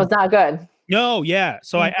 Yeah, it was not good. No, yeah.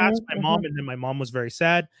 So I asked my mom, and then my mom was very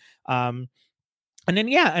sad. And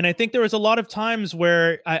I think there was a lot of times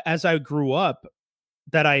where as I grew up,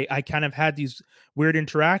 that I kind of had these weird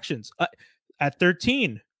interactions. At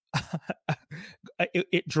 13,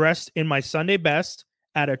 it dressed in my Sunday best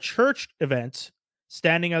at a church event,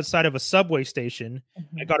 standing outside of a subway station.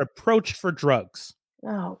 I got approached for drugs.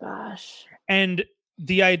 Oh gosh. And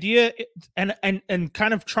the idea, and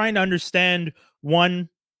kind of trying to understand, one,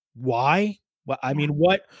 why? Well, I mean,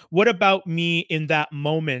 what about me in that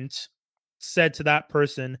moment said to that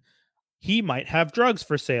person, he might have drugs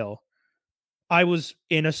for sale? I was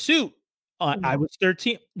in a suit. I was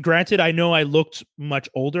 13. Granted, I know I looked much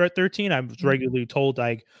older at 13. I was regularly told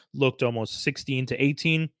I looked almost 16 to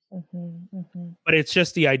 18. But it's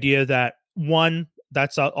just the idea that, one,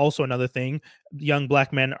 that's also another thing. Young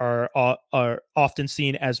black men are often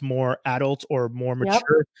seen as more adult or more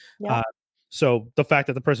mature. So the fact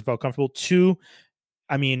that the person felt comfortable. 2,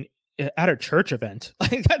 I mean, at a church event,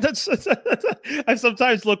 like that's I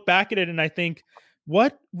sometimes look back at it and I think,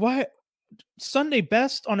 what Sunday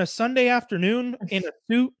best on a Sunday afternoon in a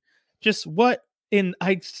suit? Just what? And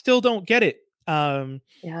I still don't get it.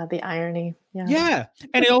 The irony. Yeah.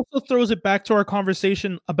 And it also throws it back to our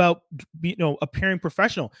conversation about, appearing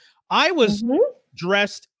professional. I was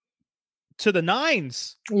dressed to the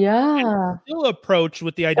nines. Yeah. Still approached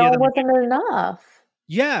with the idea that wasn't enough.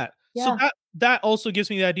 Yeah. So that also gives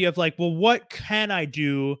me the idea of like, well, what can I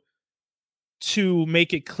do to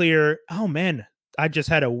make it clear? Oh man, I just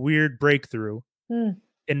had a weird breakthrough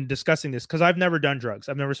in discussing this, because I've never done drugs.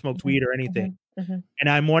 I've never smoked weed or anything. And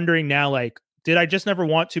I'm wondering now, like, did I just never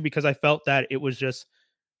want to because I felt that it was just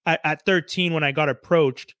at 13 when I got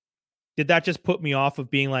approached, did that just put me off of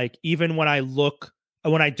being like, even when I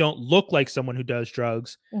don't look like someone who does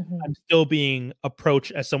drugs, I'm still being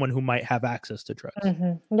approached as someone who might have access to drugs.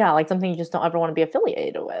 Yeah, like something you just don't ever want to be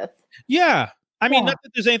affiliated with. Yeah. I mean, not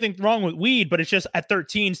that there's anything wrong with weed, but it's just at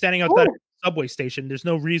 13, standing outside of a subway station, there's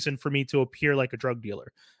no reason for me to appear like a drug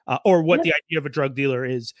dealer, or what the idea of a drug dealer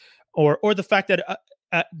is, or the fact that,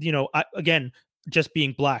 again, just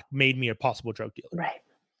being black made me a possible drug dealer.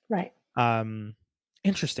 Right.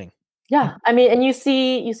 Interesting. Yeah, I mean, and you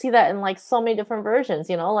see that in like so many different versions.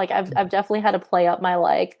 Like I've definitely had to play up my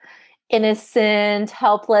like innocent,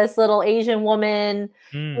 helpless little Asian woman,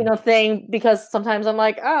 thing, because sometimes I'm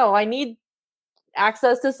like, oh, I need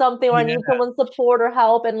access to something, or I need someone's support or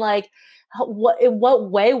help, and like, in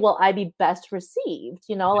what way will I be best received?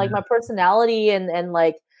 Like my personality and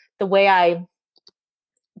like the way I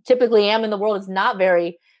typically am in the world is not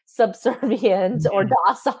very subservient or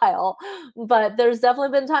docile, but there's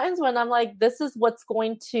definitely been times when I'm like, this is what's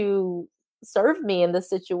going to serve me in this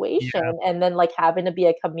situation, and then like having to be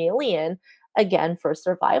a chameleon again for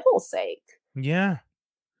survival's sake.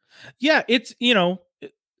 It's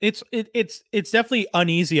it's definitely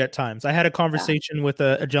uneasy at times. I had a Yeah. conversation with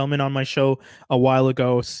a gentleman on my show a while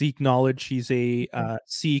ago, Seek Knowledge. He's a Mhm,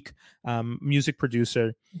 Sikh music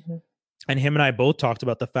producer, mhm, and him and I both talked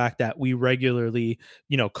about the fact that we regularly,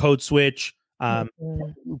 code switch. mhm,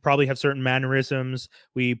 We probably have certain mannerisms.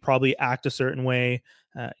 We probably act a certain way.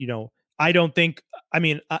 I don't think. I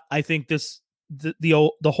mean, I think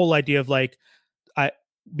the whole idea of like I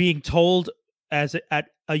being told at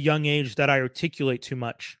a young age that I articulate too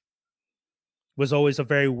much was always a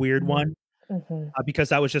very weird mhm, one, mhm. because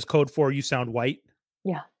that was just code for you sound white,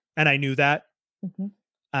 Yeah. and I knew that. Mhm,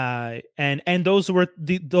 And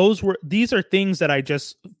these are things that I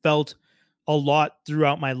just felt a lot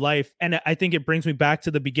throughout my life, and I think it brings me back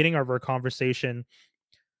to the beginning of our conversation,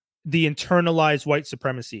 the internalized white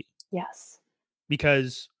supremacy, yes.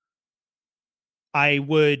 because I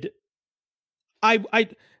would I I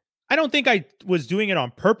I don't think I was doing it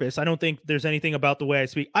on purpose. I don't think there's anything about the way I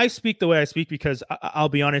speak. I speak the way I speak because I'll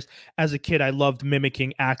be honest, as a kid, I loved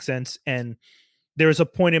mimicking accents, and there was a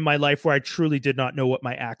point in my life where I truly did not know what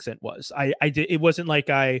my accent was. I did. It wasn't like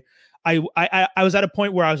I was at a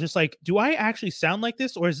point where I was just like, do I actually sound like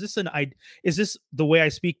this, or is this the way I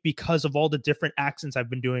speak because of all the different accents I've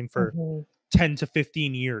been doing for Mhm, 10 to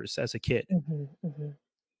 15 years as a kid? mhm, mhm.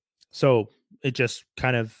 So it just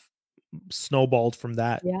kind of snowballed from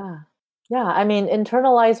that. Yeah. Yeah, I mean,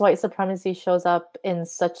 internalized white supremacy shows up in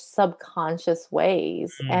such subconscious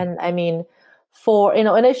ways. Mm, And I mean,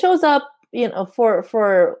 and it shows up,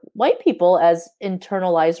 for white people as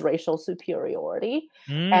internalized racial superiority,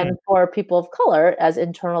 mm, and for people of color as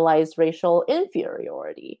internalized racial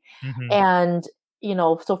inferiority. mhm. And,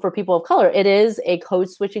 so for people of color, it is a code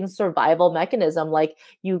switching survival mechanism. Like,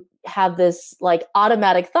 you have this like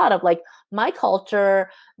automatic thought of like, my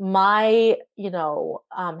culture, my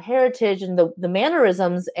heritage, and the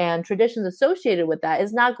mannerisms and traditions associated with that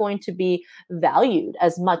is not going to be valued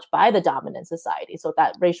as much by the dominant society, so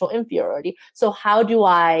that racial inferiority. So how do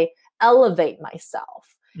I elevate myself?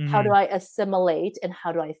 How do Mhm. I assimilate, and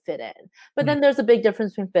how do I fit in? But Mm. then there's a big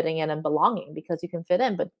difference between fitting in and belonging, because you can fit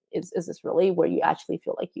in, but is this really where you actually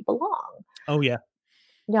feel like you belong? Oh yeah.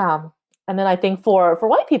 Yeah. And then I think for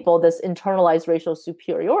white people, this internalized racial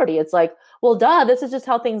superiority, it's like, well, duh, this is just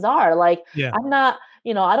how things are. Like, Yeah. I'm not,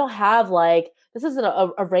 I don't have like, this isn't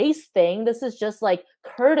a race thing. This is just like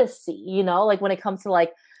courtesy, like when it comes to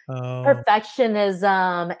like Oh,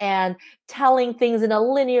 perfectionism and telling things in a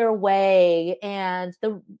linear way, and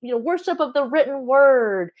the worship of the written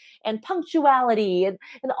word, and punctuality, and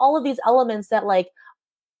all of these elements that like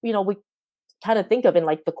we kind of think of in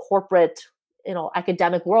like the corporate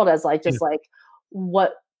academic world as like yeah. just like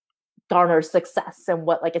what garners success and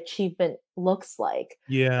what like achievement looks like.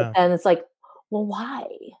 But Yeah. then it's like, well, why?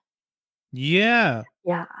 Yeah.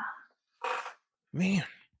 Yeah. Man.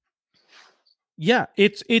 Yeah,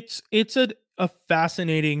 it's a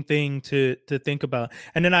fascinating thing to think about.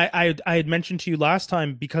 And then I had mentioned to you last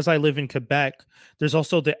time, because I live in Quebec, there's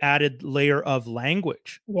also the added layer of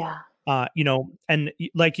language. Yeah. And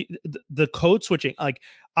like the code switching, like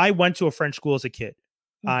I went to a French school as a kid.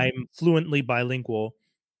 Hmm. I'm fluently bilingual.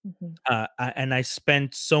 Hmm. And I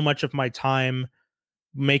spent so much of my time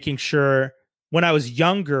making sure, when I was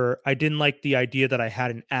younger, I didn't like the idea that I had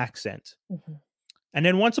an accent. Hmm. And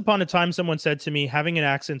then once upon a time, someone said to me, having an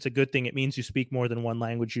accent's a good thing. It means you speak more than one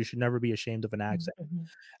language. You should never be ashamed of an accent. Hmm.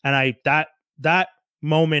 And that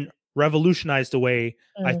moment revolutionized the way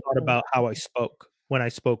I thought Hmm. about how I spoke when I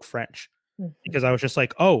spoke French, Hmm. because I was just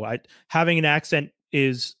like, oh, having an accent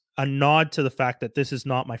is a nod to the fact that this is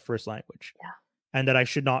not my first language, Yeah. and that I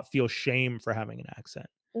should not feel shame for having an accent.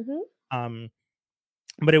 Hmm. Um,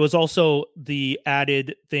 but it was also the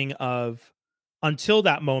added thing of, until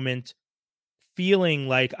that moment, feeling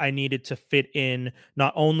like I needed to fit in,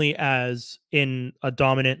 not only as in a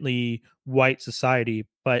dominantly white society,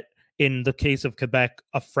 but in the case of Quebec,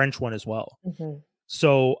 a French one as well. Hmm.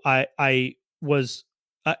 So I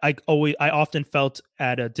often felt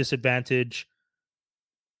at a disadvantage.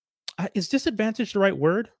 Is disadvantage the right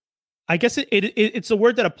word? I guess it's a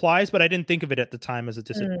word that applies, but I didn't think of it at the time as a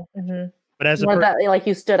disadvantage. Hmm. But as a More that like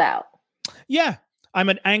you stood out. yeah, I'm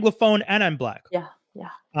an Anglophone and I'm black. Yeah.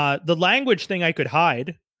 Yeah. The language thing I could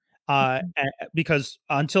hide, Mhm. because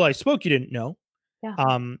until I spoke, you didn't know. Yeah.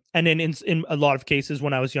 And then in a lot of cases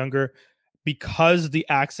when I was younger, because the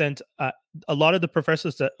accent, a lot of the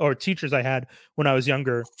professors or teachers I had when I was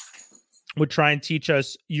younger would try and teach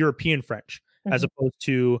us European French as Hmm. opposed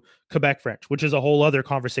to Quebec French, which is a whole other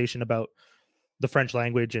conversation about the French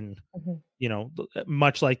language, and Hmm.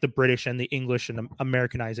 much like the British and the English and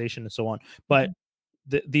Americanization and so on. But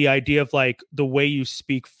Hmm. the idea of like the way you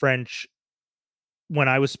speak French when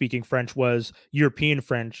I was speaking French was European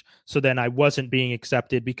French. So then I wasn't being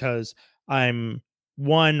accepted because I'm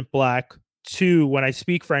one, black, two, when I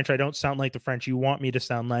speak French, I don't sound like the French you want me to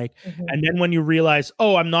sound like. Mhm. And then when you realize,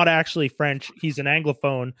 oh, I'm not actually French, he's an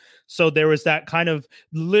Anglophone. So there was that kind of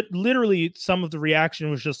literally some of the reaction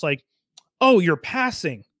was just like, oh, you're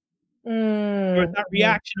passing. There was Mm, that mhm.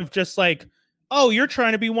 reaction of just like, oh, you're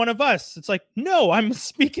trying to be one of us. It's like, no, I'm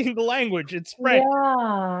speaking the language. It's French.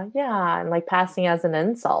 Yeah, yeah, and like passing as an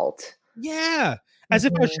insult. Yeah. As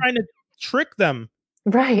if I was Mhm. trying to trick them.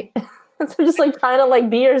 Right. So just like trying to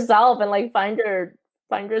like be yourself and like find your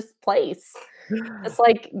place. It's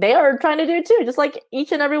like they are trying to do too, just like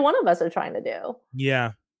each and every one of us are trying to do.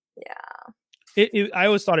 Yeah. Yeah. I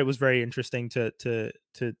always thought it was very interesting to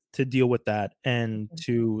deal with that and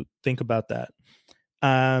to think about that.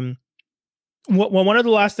 Um, well, one of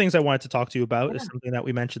the last things I wanted to talk to you about is Yeah. something that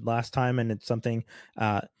we mentioned last time, and it's something,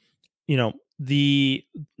 uh, you know,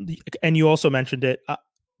 and you also mentioned it,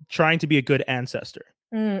 trying to be a good ancestor.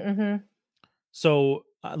 Mm-hmm. So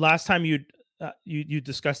last time you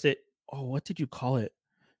discussed it. Oh, what did you call it?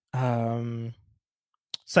 Um,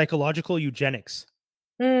 Psychological eugenics.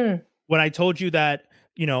 Mm, When I told you that,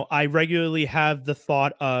 I regularly have the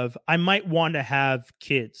thought of I might want to have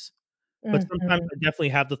kids, but sometimes mhm. I definitely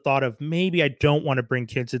have the thought of maybe I don't want to bring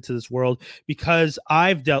kids into this world because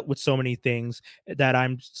I've dealt with so many things that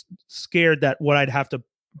I'm scared that what I'd have to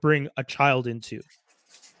bring a child into.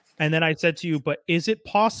 And then I said to you, but is it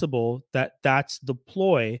possible that that's the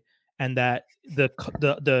ploy and that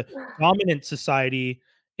the dominant society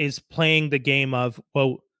is playing the game of,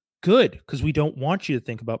 well, good, because we don't want you to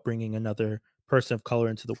think about bringing another person of color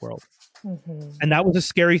into the world. Mhm. And that was a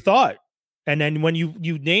scary thought. And then when you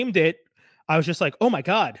named it, I was just like, oh my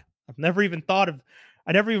God, I never even put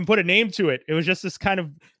a name to it. It was just this kind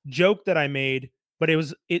of joke that I made, but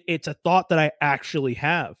it's a thought that I actually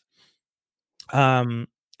have. Um,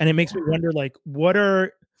 and it makes me Yeah. wonder, like, what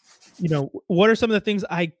are some of the things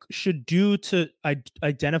I should do to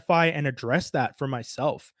identify and address that for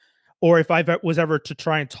myself? Or if was ever to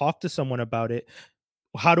try and talk to someone about it,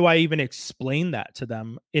 how do I even explain that to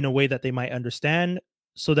them in a way that they might understand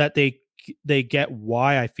so that they get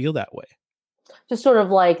why I feel that way? Just sort of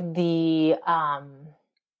like the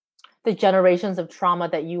generations of trauma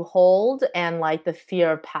that you hold and like the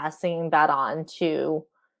fear of passing that on to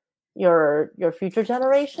your future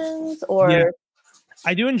generations Yeah. or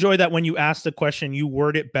I do enjoy that when you ask the question, you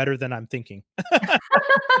word it better than I'm thinking. try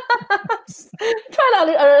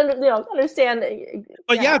to understand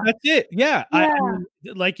But yeah yeah, that's it. Yeah. I yeah mean,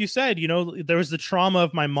 like you said, there was the trauma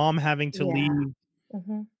of my mom having to yeah leave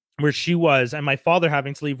hmm where she was and my father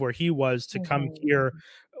having to leave where he was to come hmm here,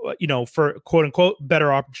 for quote unquote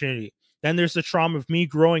better opportunity. Then there's the trauma of me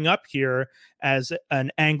growing up here as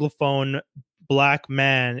an Anglophone black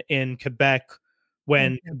man in Quebec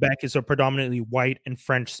when hmm Quebec is a predominantly white and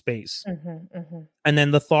French space. hmm hmm And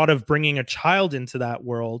then the thought of bringing a child into that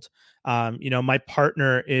world. My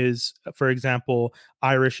partner is, for example,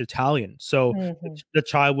 Irish Italian, so hmm the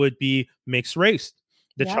child would be mixed race.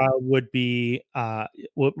 The yep child would be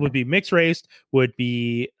mixed race, would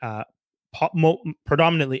be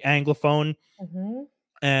predominantly Anglophone, hmm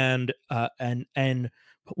and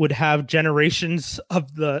would have generations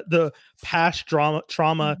of the past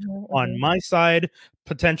trauma hmm on hmm my side,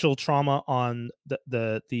 potential trauma on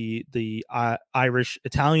the Irish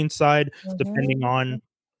Italian side, depending hmm on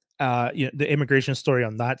the immigration story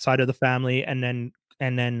on that side of the family, and then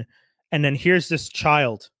and then here's this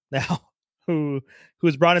child now who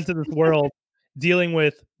is brought into this world dealing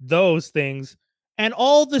with those things and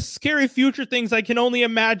all the scary future things I can only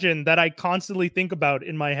imagine that I constantly think about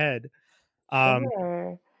in my head. Um,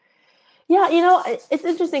 sure. Yeah, it's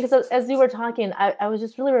interesting because as you were talking, I was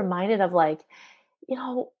just really reminded of like,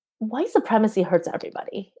 white supremacy hurts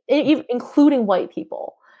everybody, including white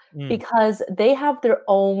people, mm, because they have their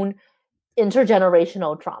own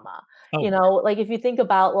intergenerational trauma. oh, Like if you think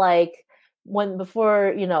about like when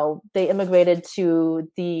before, they immigrated to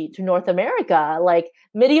North America, like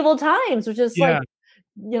medieval times, which is like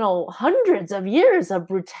yeah, hundreds of years of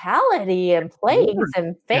brutality and plagues Lord,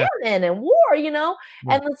 and yeah, famine and war, yeah,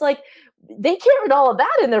 and it's like they carried all of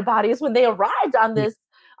that in their bodies when they arrived on yeah,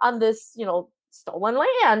 this stolen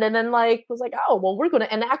land, and then like was like, oh well, we're going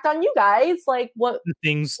to enact on you guys like what the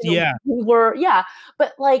things, yeah, we were, yeah,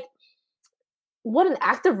 but like what an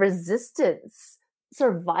act of resistance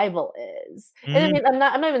survival is. And I mm, mean, I'm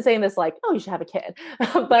not even saying this like, oh, you should have a kid,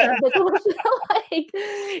 but so much like,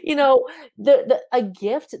 the a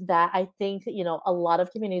gift that I think a lot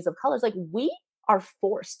of communities of colors like are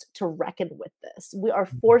forced to reckon with this. We are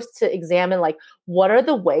forced to examine, like, what are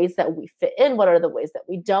the ways that we fit in, what are the ways that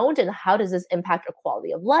we don't, and how does this impact our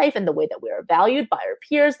quality of life and the way that we are valued by our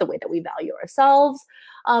peers, the way that we value ourselves,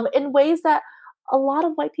 in ways that a lot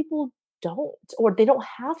of white people don't, or they don't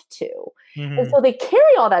have to. And Mhm. so they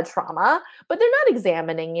carry all that trauma, but they're not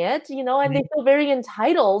examining it, and they Mhm. feel very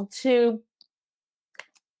entitled to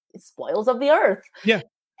spoils of the earth. Yeah.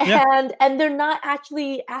 Yeah. And they're not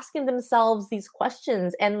actually asking themselves these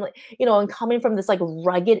questions, and and coming from this like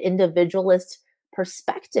rugged individualist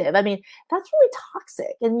perspective. I mean, that's really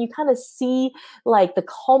toxic, and you kind of see like the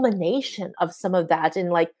culmination of some of that in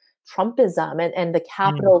like Trumpism and the Mm.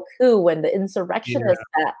 Capitol coup and the Yeah. insurrectionists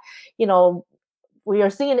that you know we are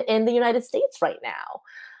seeing in the United States right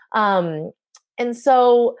now. And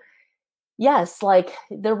so yes, like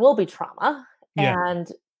there will be trauma, Yeah.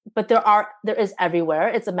 and but there is everywhere.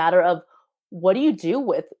 It's a matter of what do you do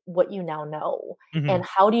with what you now know, Mhm. and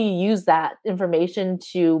how do you use that information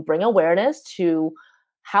to bring awareness to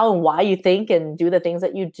how and why you think and do the things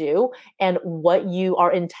that you do, and what you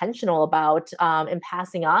are intentional about, and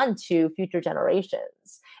passing on to future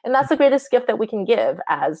generations. And that's the greatest gift that we can give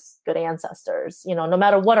as good ancestors, no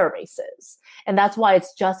matter what our race is. And that's why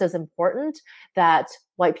it's just as important that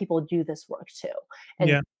white people do this work too, and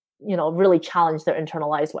Yeah. really challenge their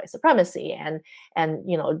internalized white supremacy, and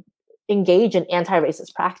engage in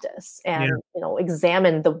anti-racist practice, and Yeah.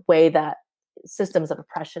 examine the way that systems of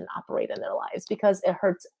oppression operate in their lives, because it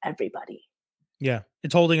hurts everybody. Yeah.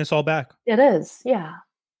 It's holding us all back. It is, yeah.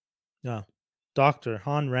 Yeah. Dr.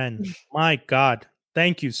 Han Ren, my God,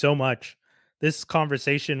 thank you so much. This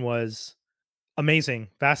conversation was amazing,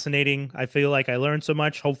 fascinating. I feel like I learned so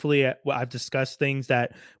much. Hopefully, I've discussed things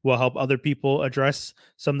that will help other people address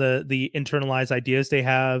some of the internalized ideas they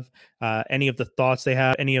have, any of the thoughts they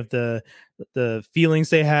have, any of the feelings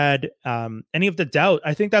they had, any of the doubt.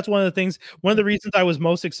 I think that's one of the things. One of the reasons I was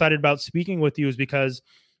most excited about speaking with you is because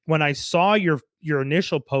when I saw your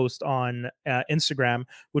initial post on Instagram,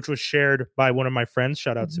 which was shared by one of my friends,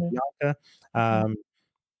 shout out to Mhm, Bianca. mhm,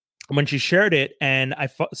 When she shared it, and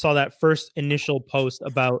saw that first initial post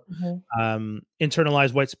about mhm,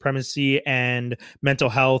 internalized white supremacy and mental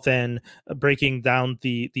health, and breaking down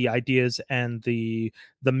the ideas and the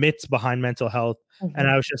myths behind mental health, and mhm.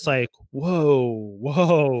 I was just like, whoa,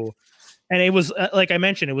 whoa. And it was like I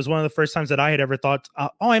mentioned, it was one of the first times that I had ever thought, oh,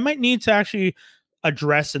 I might need to actually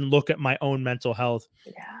address and look at my own mental health.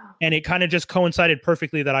 Yeah, And it kind of just coincided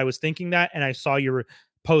perfectly that I was thinking that, and I saw your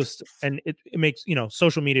post, and it makes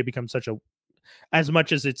social media become such a, as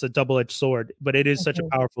much as it's a double-edged sword, but it is such a mhm.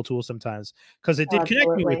 powerful tool sometimes, because it did connect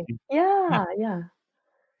me with Absolutely. you. Yeah. Yeah, yeah.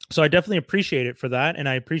 So I definitely appreciate it for that, and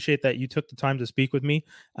I appreciate that you took the time to speak with me.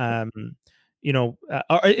 um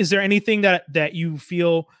is there anything that you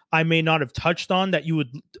feel I may not have touched on that you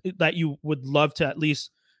would love to at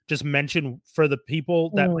least just mention for the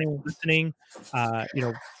people that might Mm. be listening? I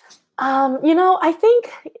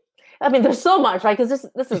think, I mean, there's so much, right? Because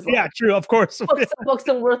this is Yeah, like true, of course. books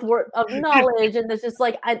and worth of knowledge, and there's just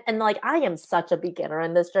like I am such a beginner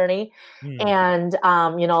in this journey, Mm. and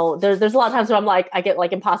there's a lot of times where I'm like I get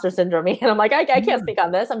like imposter syndrome, and I'm like I can't Mm. speak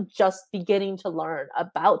on this. I'm just beginning to learn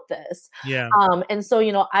about this, Yeah. and so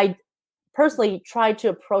I personally try to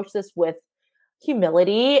approach this with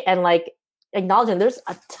humility, and like acknowledging there's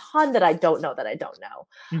a ton that I don't know that I don't know.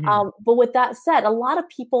 Mhm. But with that said, a lot of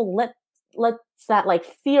people let that like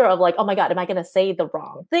fear of like, oh my God, am I going to say the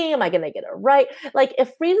wrong thing? Am I going to get it right? Like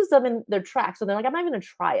it freezes them in their tracks. So they're like, I'm not going to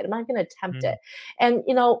try it. I'm not going to attempt it. Mm.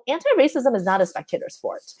 And, anti-racism is not a spectator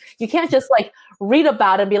sport. You can't just like read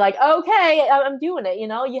about it and be like, okay, I'm doing it.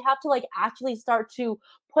 You have to like actually start to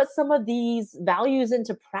put some of these values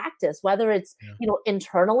into practice, whether it's, Yeah.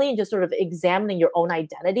 internally and just sort of examining your own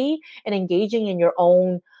identity and engaging in your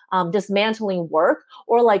own dismantling work,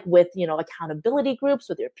 or like with accountability groups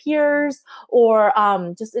with your peers, or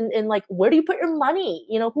just in like where do you put your money,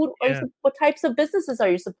 who are you, Yeah. what types of businesses are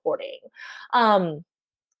you supporting, um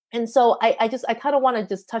and so I kind of want to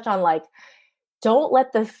just touch on like, don't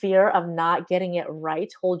let the fear of not getting it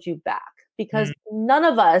right hold you back, because Mm. none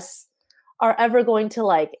of us are ever going to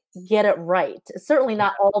like get it right. Certainly Yeah.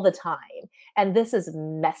 not all the time. And this is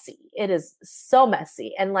messy. It is so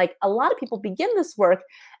messy. And like a lot of people begin this work,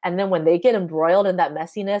 and then when they get embroiled in that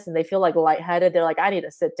messiness and they feel like lightheaded, they're like, I need to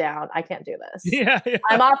sit down. I can't do this. Yeah.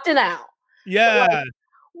 I'm Yeah. opting out. But like, Yeah.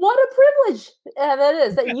 what a privilege that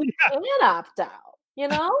is that you can opt out,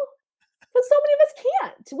 Because so many of us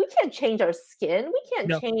can't. We can't change our skin. We can't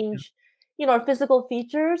No. change, our physical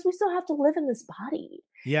features. We still have to live in this body.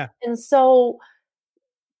 Yeah. And so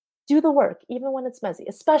do the work, even when it's messy,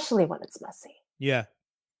 especially when it's messy. Yeah.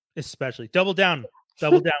 especially double down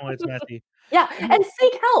when it's messy. Yeah, You know, and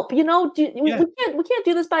seek help. You know, yeah, we can't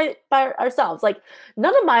do this by ourselves. Like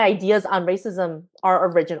none of my ideas on racism are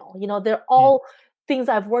original. You know, they're mm, all things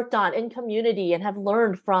I've worked on in community and have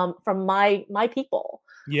learned from my people,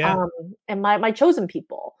 yeah. um, and my chosen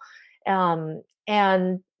people,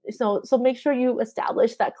 and so make sure you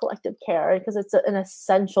establish that collective care because it's an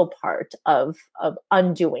essential part of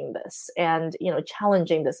undoing this and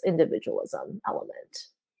challenging this individualism element.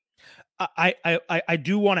 I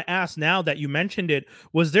do want to ask now that you mentioned it,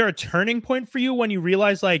 was there a turning point for you when you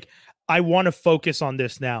realized like I want to focus on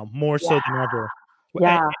this now more so Yeah, than ever?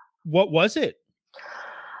 yeah. What was it?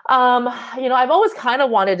 I've always kind of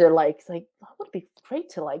wanted to like it would be great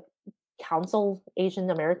to like counsel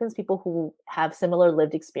Asian Americans, people who have similar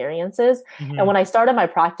lived experiences. And Mhm. when I started my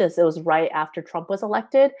practice, it was right after Trump was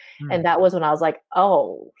elected. Mm. And that was when I was like,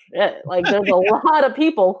 oh shit, like there's a lot of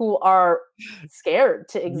people who are scared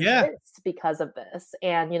to Yeah. exist because of this.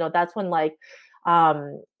 And that's when like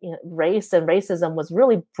race and racism was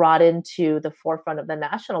really brought into the forefront of the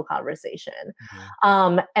national conversation.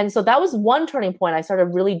 Yeah. And so that was one turning point. I started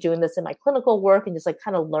really doing this in my clinical work and just like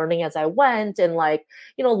kind of learning as I went and like,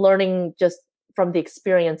 learning just from the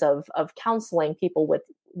experience of counseling people with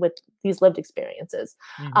these lived experiences.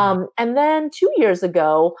 Mhm. And then 2 years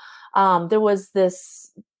ago, there was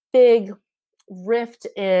this big rift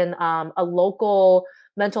in a local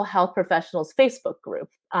mental health professionals Facebook group.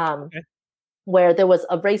 Okay. Where there was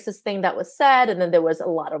a racist thing that was said, and then there was a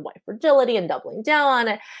lot of white fragility and doubling down on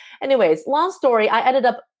it. Anyways, long story, I ended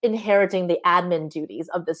up inheriting the admin duties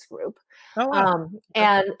of this group. Oh wow.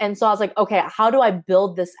 Okay. And so I was like, okay, how do I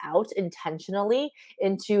build this out intentionally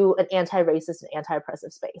into an anti-racist and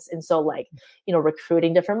anti-oppressive space? And so like,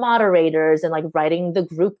 recruiting different moderators and like writing the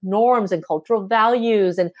group norms and cultural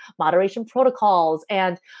values and moderation protocols.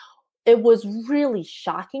 And it was really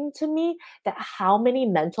shocking to me that how many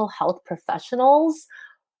mental health professionals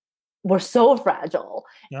were so fragile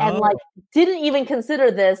and like Oh. didn't even consider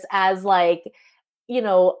this as like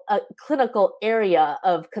a clinical area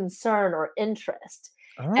of concern or interest.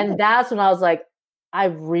 And Oh. that's when I was like, I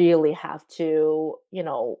really have to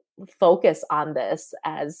focus on this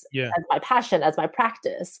Yeah. as my passion, as my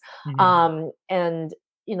practice. Mhm. And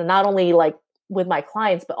not only like with my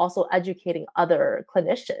clients but also educating other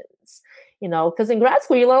clinicians, because in grad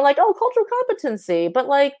school you learn like, oh, cultural competency, but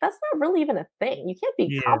like that's not really even a thing. You can't be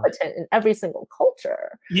Yeah. competent in every single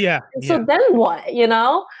culture. Yeah. And Yeah. so then what?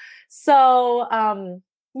 So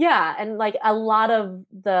yeah, and like a lot of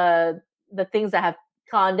the things that have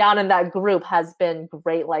gone down in that group has been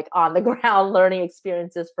great, like on the ground learning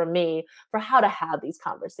experiences for me for how to have these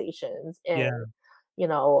conversations in Yeah.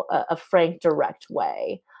 a frank, direct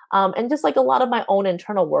way. And just like a lot of my own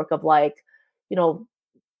internal work of like, you know,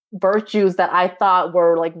 virtues that I thought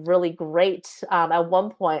were like really great. At one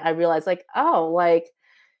point, I realized like, oh, like,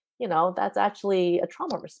 that's actually a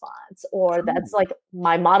trauma response, or that's True. like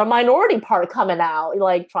my minority part coming out,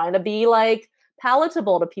 like trying to be like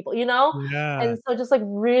palatable to people. Yeah. And so just like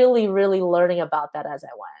really, really learning about that as I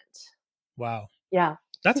went. Wow. Yeah.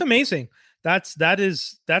 That's amazing. That's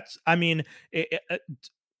I mean, it's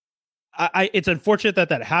unfortunate that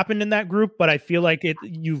that happened in that group, but I feel like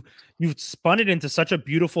you've spun it into such a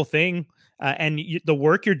beautiful thing, and the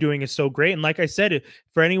work you're doing is so great. And like I said,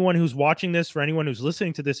 for anyone who's watching this, for anyone who's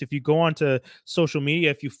listening to this, if you go onto social media,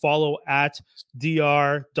 if you follow at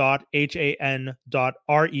dr.han.ren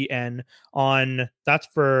on That's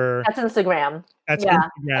Instagram. that's Yeah. And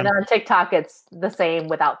Instagram. then on TikTok, it's the same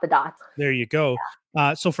without the dots. There you go.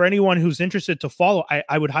 So for anyone who's interested to follow,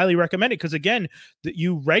 I would highly recommend it because again, that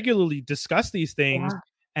you regularly discuss these things, Yeah.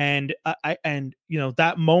 and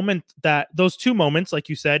that moment, that those two moments, like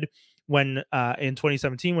you said, when in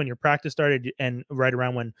 2017 when your practice started, and right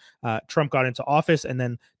around when Trump got into office, and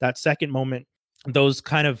then that second moment, those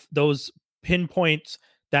pinpoints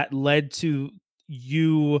that led to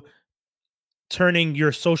you turning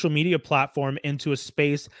your social media platform into a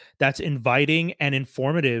space that's inviting and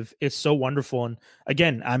informative is so wonderful. And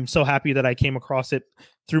again, I'm so happy that I came across it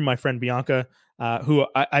through my friend Bianca, who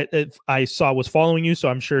I saw was following you. So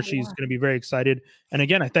I'm sure she's Yeah. going to be very excited. And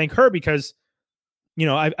again, I thank her because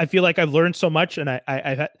I feel like I've learned so much, and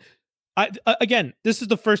I've had. Again, this is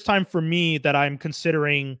the first time for me that I'm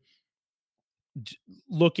considering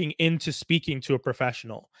looking into speaking to a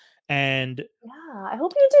professional, and Yeah. I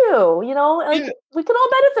hope you do. Like yeah, we can all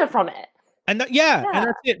benefit from it. and yeah, and Yeah.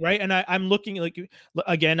 that's it, right? And I'm looking like,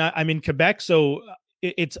 again, I'm in Quebec, so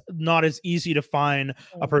it's not as easy to find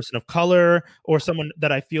a Mm. person of color or someone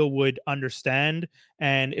that I feel would understand.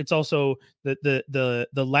 And it's also the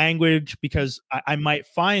language, because I might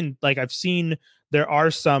find, like, I've seen there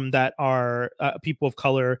are some that are people of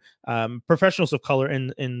color, professionals of color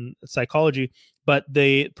in psychology, but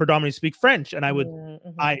they predominantly speak French, and I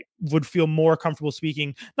would feel more comfortable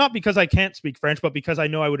speaking, not because I can't speak French, but because I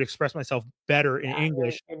know I would express myself better in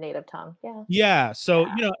English. Your native tongue. Yeah. So,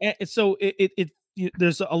 so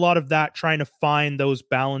there's a lot of that, trying to find those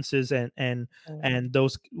balances and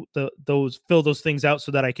those fill those things out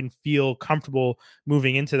so that I can feel comfortable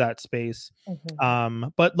moving into that space.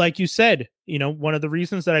 But like you said, one of the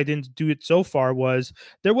reasons that I didn't do it so far was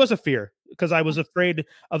there was a fear, because I was afraid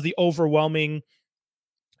of the overwhelming.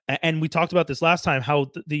 And we talked about this last time,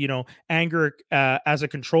 how the anger as a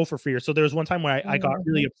control for fear. So there was one time where I got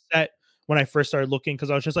really upset when I first started looking,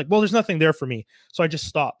 because I was just like, well, there's nothing there for me. So I just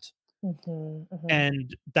stopped.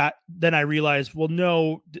 And then I realized, well,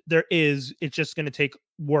 no, there is. It's just going to take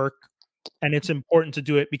work, and it's important to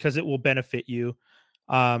do it because it will benefit you.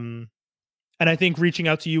 And I think reaching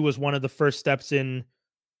out to you was one of the first steps in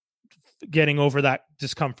getting over that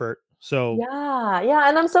discomfort. So yeah,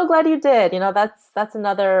 and I'm so glad you did. That's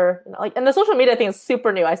another, and the social media thing is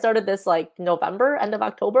super new. I started this like November, end of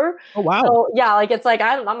October. Oh wow! So yeah, it's like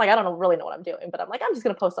I'm like, I don't really know what I'm doing, but I'm like, I'm just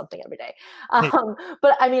gonna post something every day.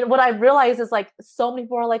 But I mean, what I realized is like so many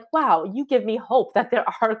people are like, wow, you give me hope that there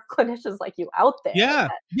are clinicians like you out there. Yeah.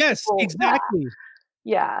 Yes. Exactly.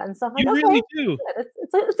 Yeah, and so I'm like, you really do.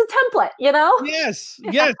 It's a template, Yes.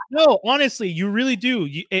 Yes. No, honestly, you really do.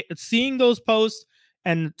 Seeing those posts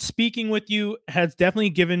and speaking with you has definitely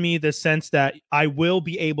given me the sense that I will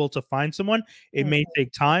be able to find someone. It may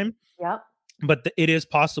take time, but it is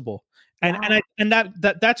possible. And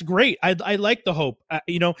that's great. I like the hope.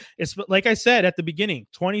 It's like I said at the beginning,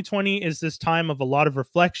 2020 is this time of a lot of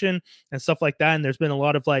reflection and stuff like that. And there's been a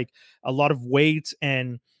lot of weight,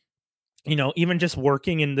 and even just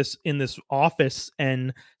working in this office.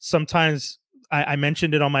 And sometimes I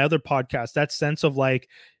mentioned it on my other podcast, that sense of like,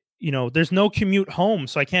 there's no commute home,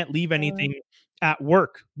 so I can't leave anything at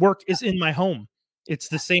work. Work is in my home. It's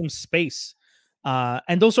the same space.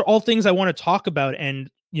 And those are all things I want to talk about.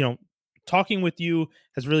 And, talking with you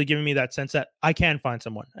has really given me that sense that I can find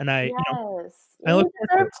someone. And I look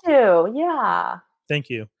forward to it. Yeah.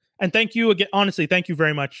 Thank you. And thank you again. Honestly, thank you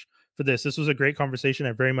very much for this. This was a great conversation.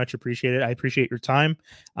 I very much appreciate it. I appreciate your time.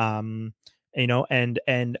 It's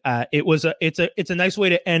a nice way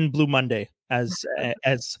to end Blue Monday, as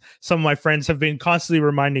some of my friends have been constantly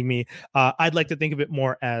reminding me. I'd like to think of it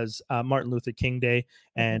more as Martin Luther King Day.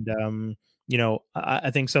 And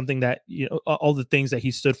I think something that all the things that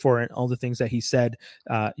he stood for and all the things that he said,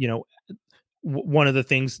 one of the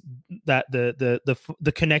things that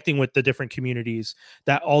the connecting with the different communities,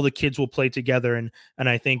 that all the kids will play together. And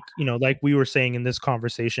I think, like we were saying in this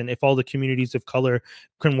conversation, if all the communities of color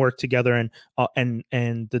can work together, and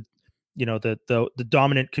the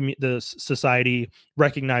dominant the society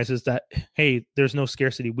recognizes that, hey, there's no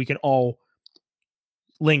scarcity, we can all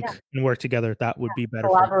link and work together, that would be better.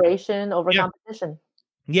 Collaboration over competition.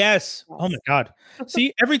 Yes. Oh my God.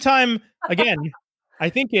 See, every time, again,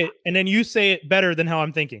 I think it, and then you say it better than how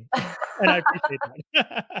I'm thinking. And I appreciate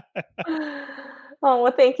that. Oh,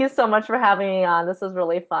 well, thank you so much for having me on. This was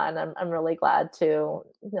really fun. I'm really glad to,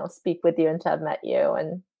 speak with you and to have met you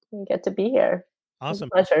and get to be here.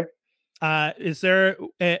 Awesome. Pleasure. Is there,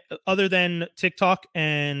 other than TikTok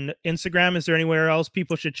and Instagram, is there anywhere else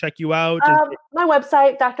people should check you out? My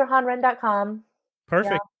website, drhanren.com.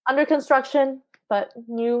 Perfect. Yeah, under construction, but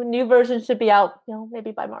new version should be out,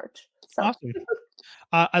 maybe by March. So. Awesome.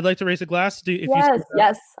 I'd like to raise a glass.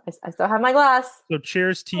 Yes. I still have my glass. So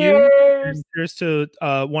cheers to you. And cheers to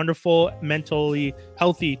wonderful, mentally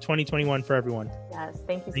healthy 2021 for everyone. Yes.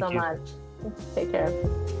 Thank you so much. Take care.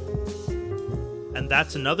 And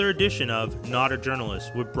that's another edition of Not a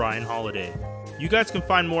Journalist with Brian Holiday. You guys can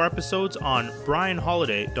find more episodes on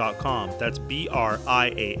brianholiday.com. That's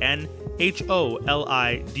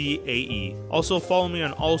BrianHolidae. Also follow me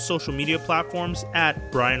on all social media platforms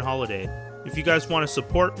at Brian Holiday. If you guys want to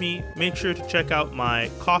support me, make sure to check out my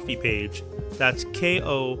Ko-fi page. That's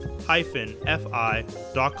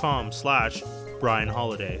ko-fi.com/Brian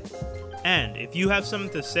Holiday. And if you have something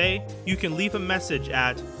to say, you can leave a message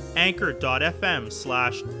at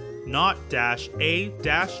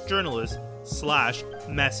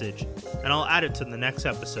anchor.fm/not-a-journalist/message, and I'll add it to the next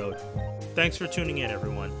episode. Thanks for tuning in,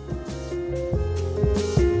 everyone.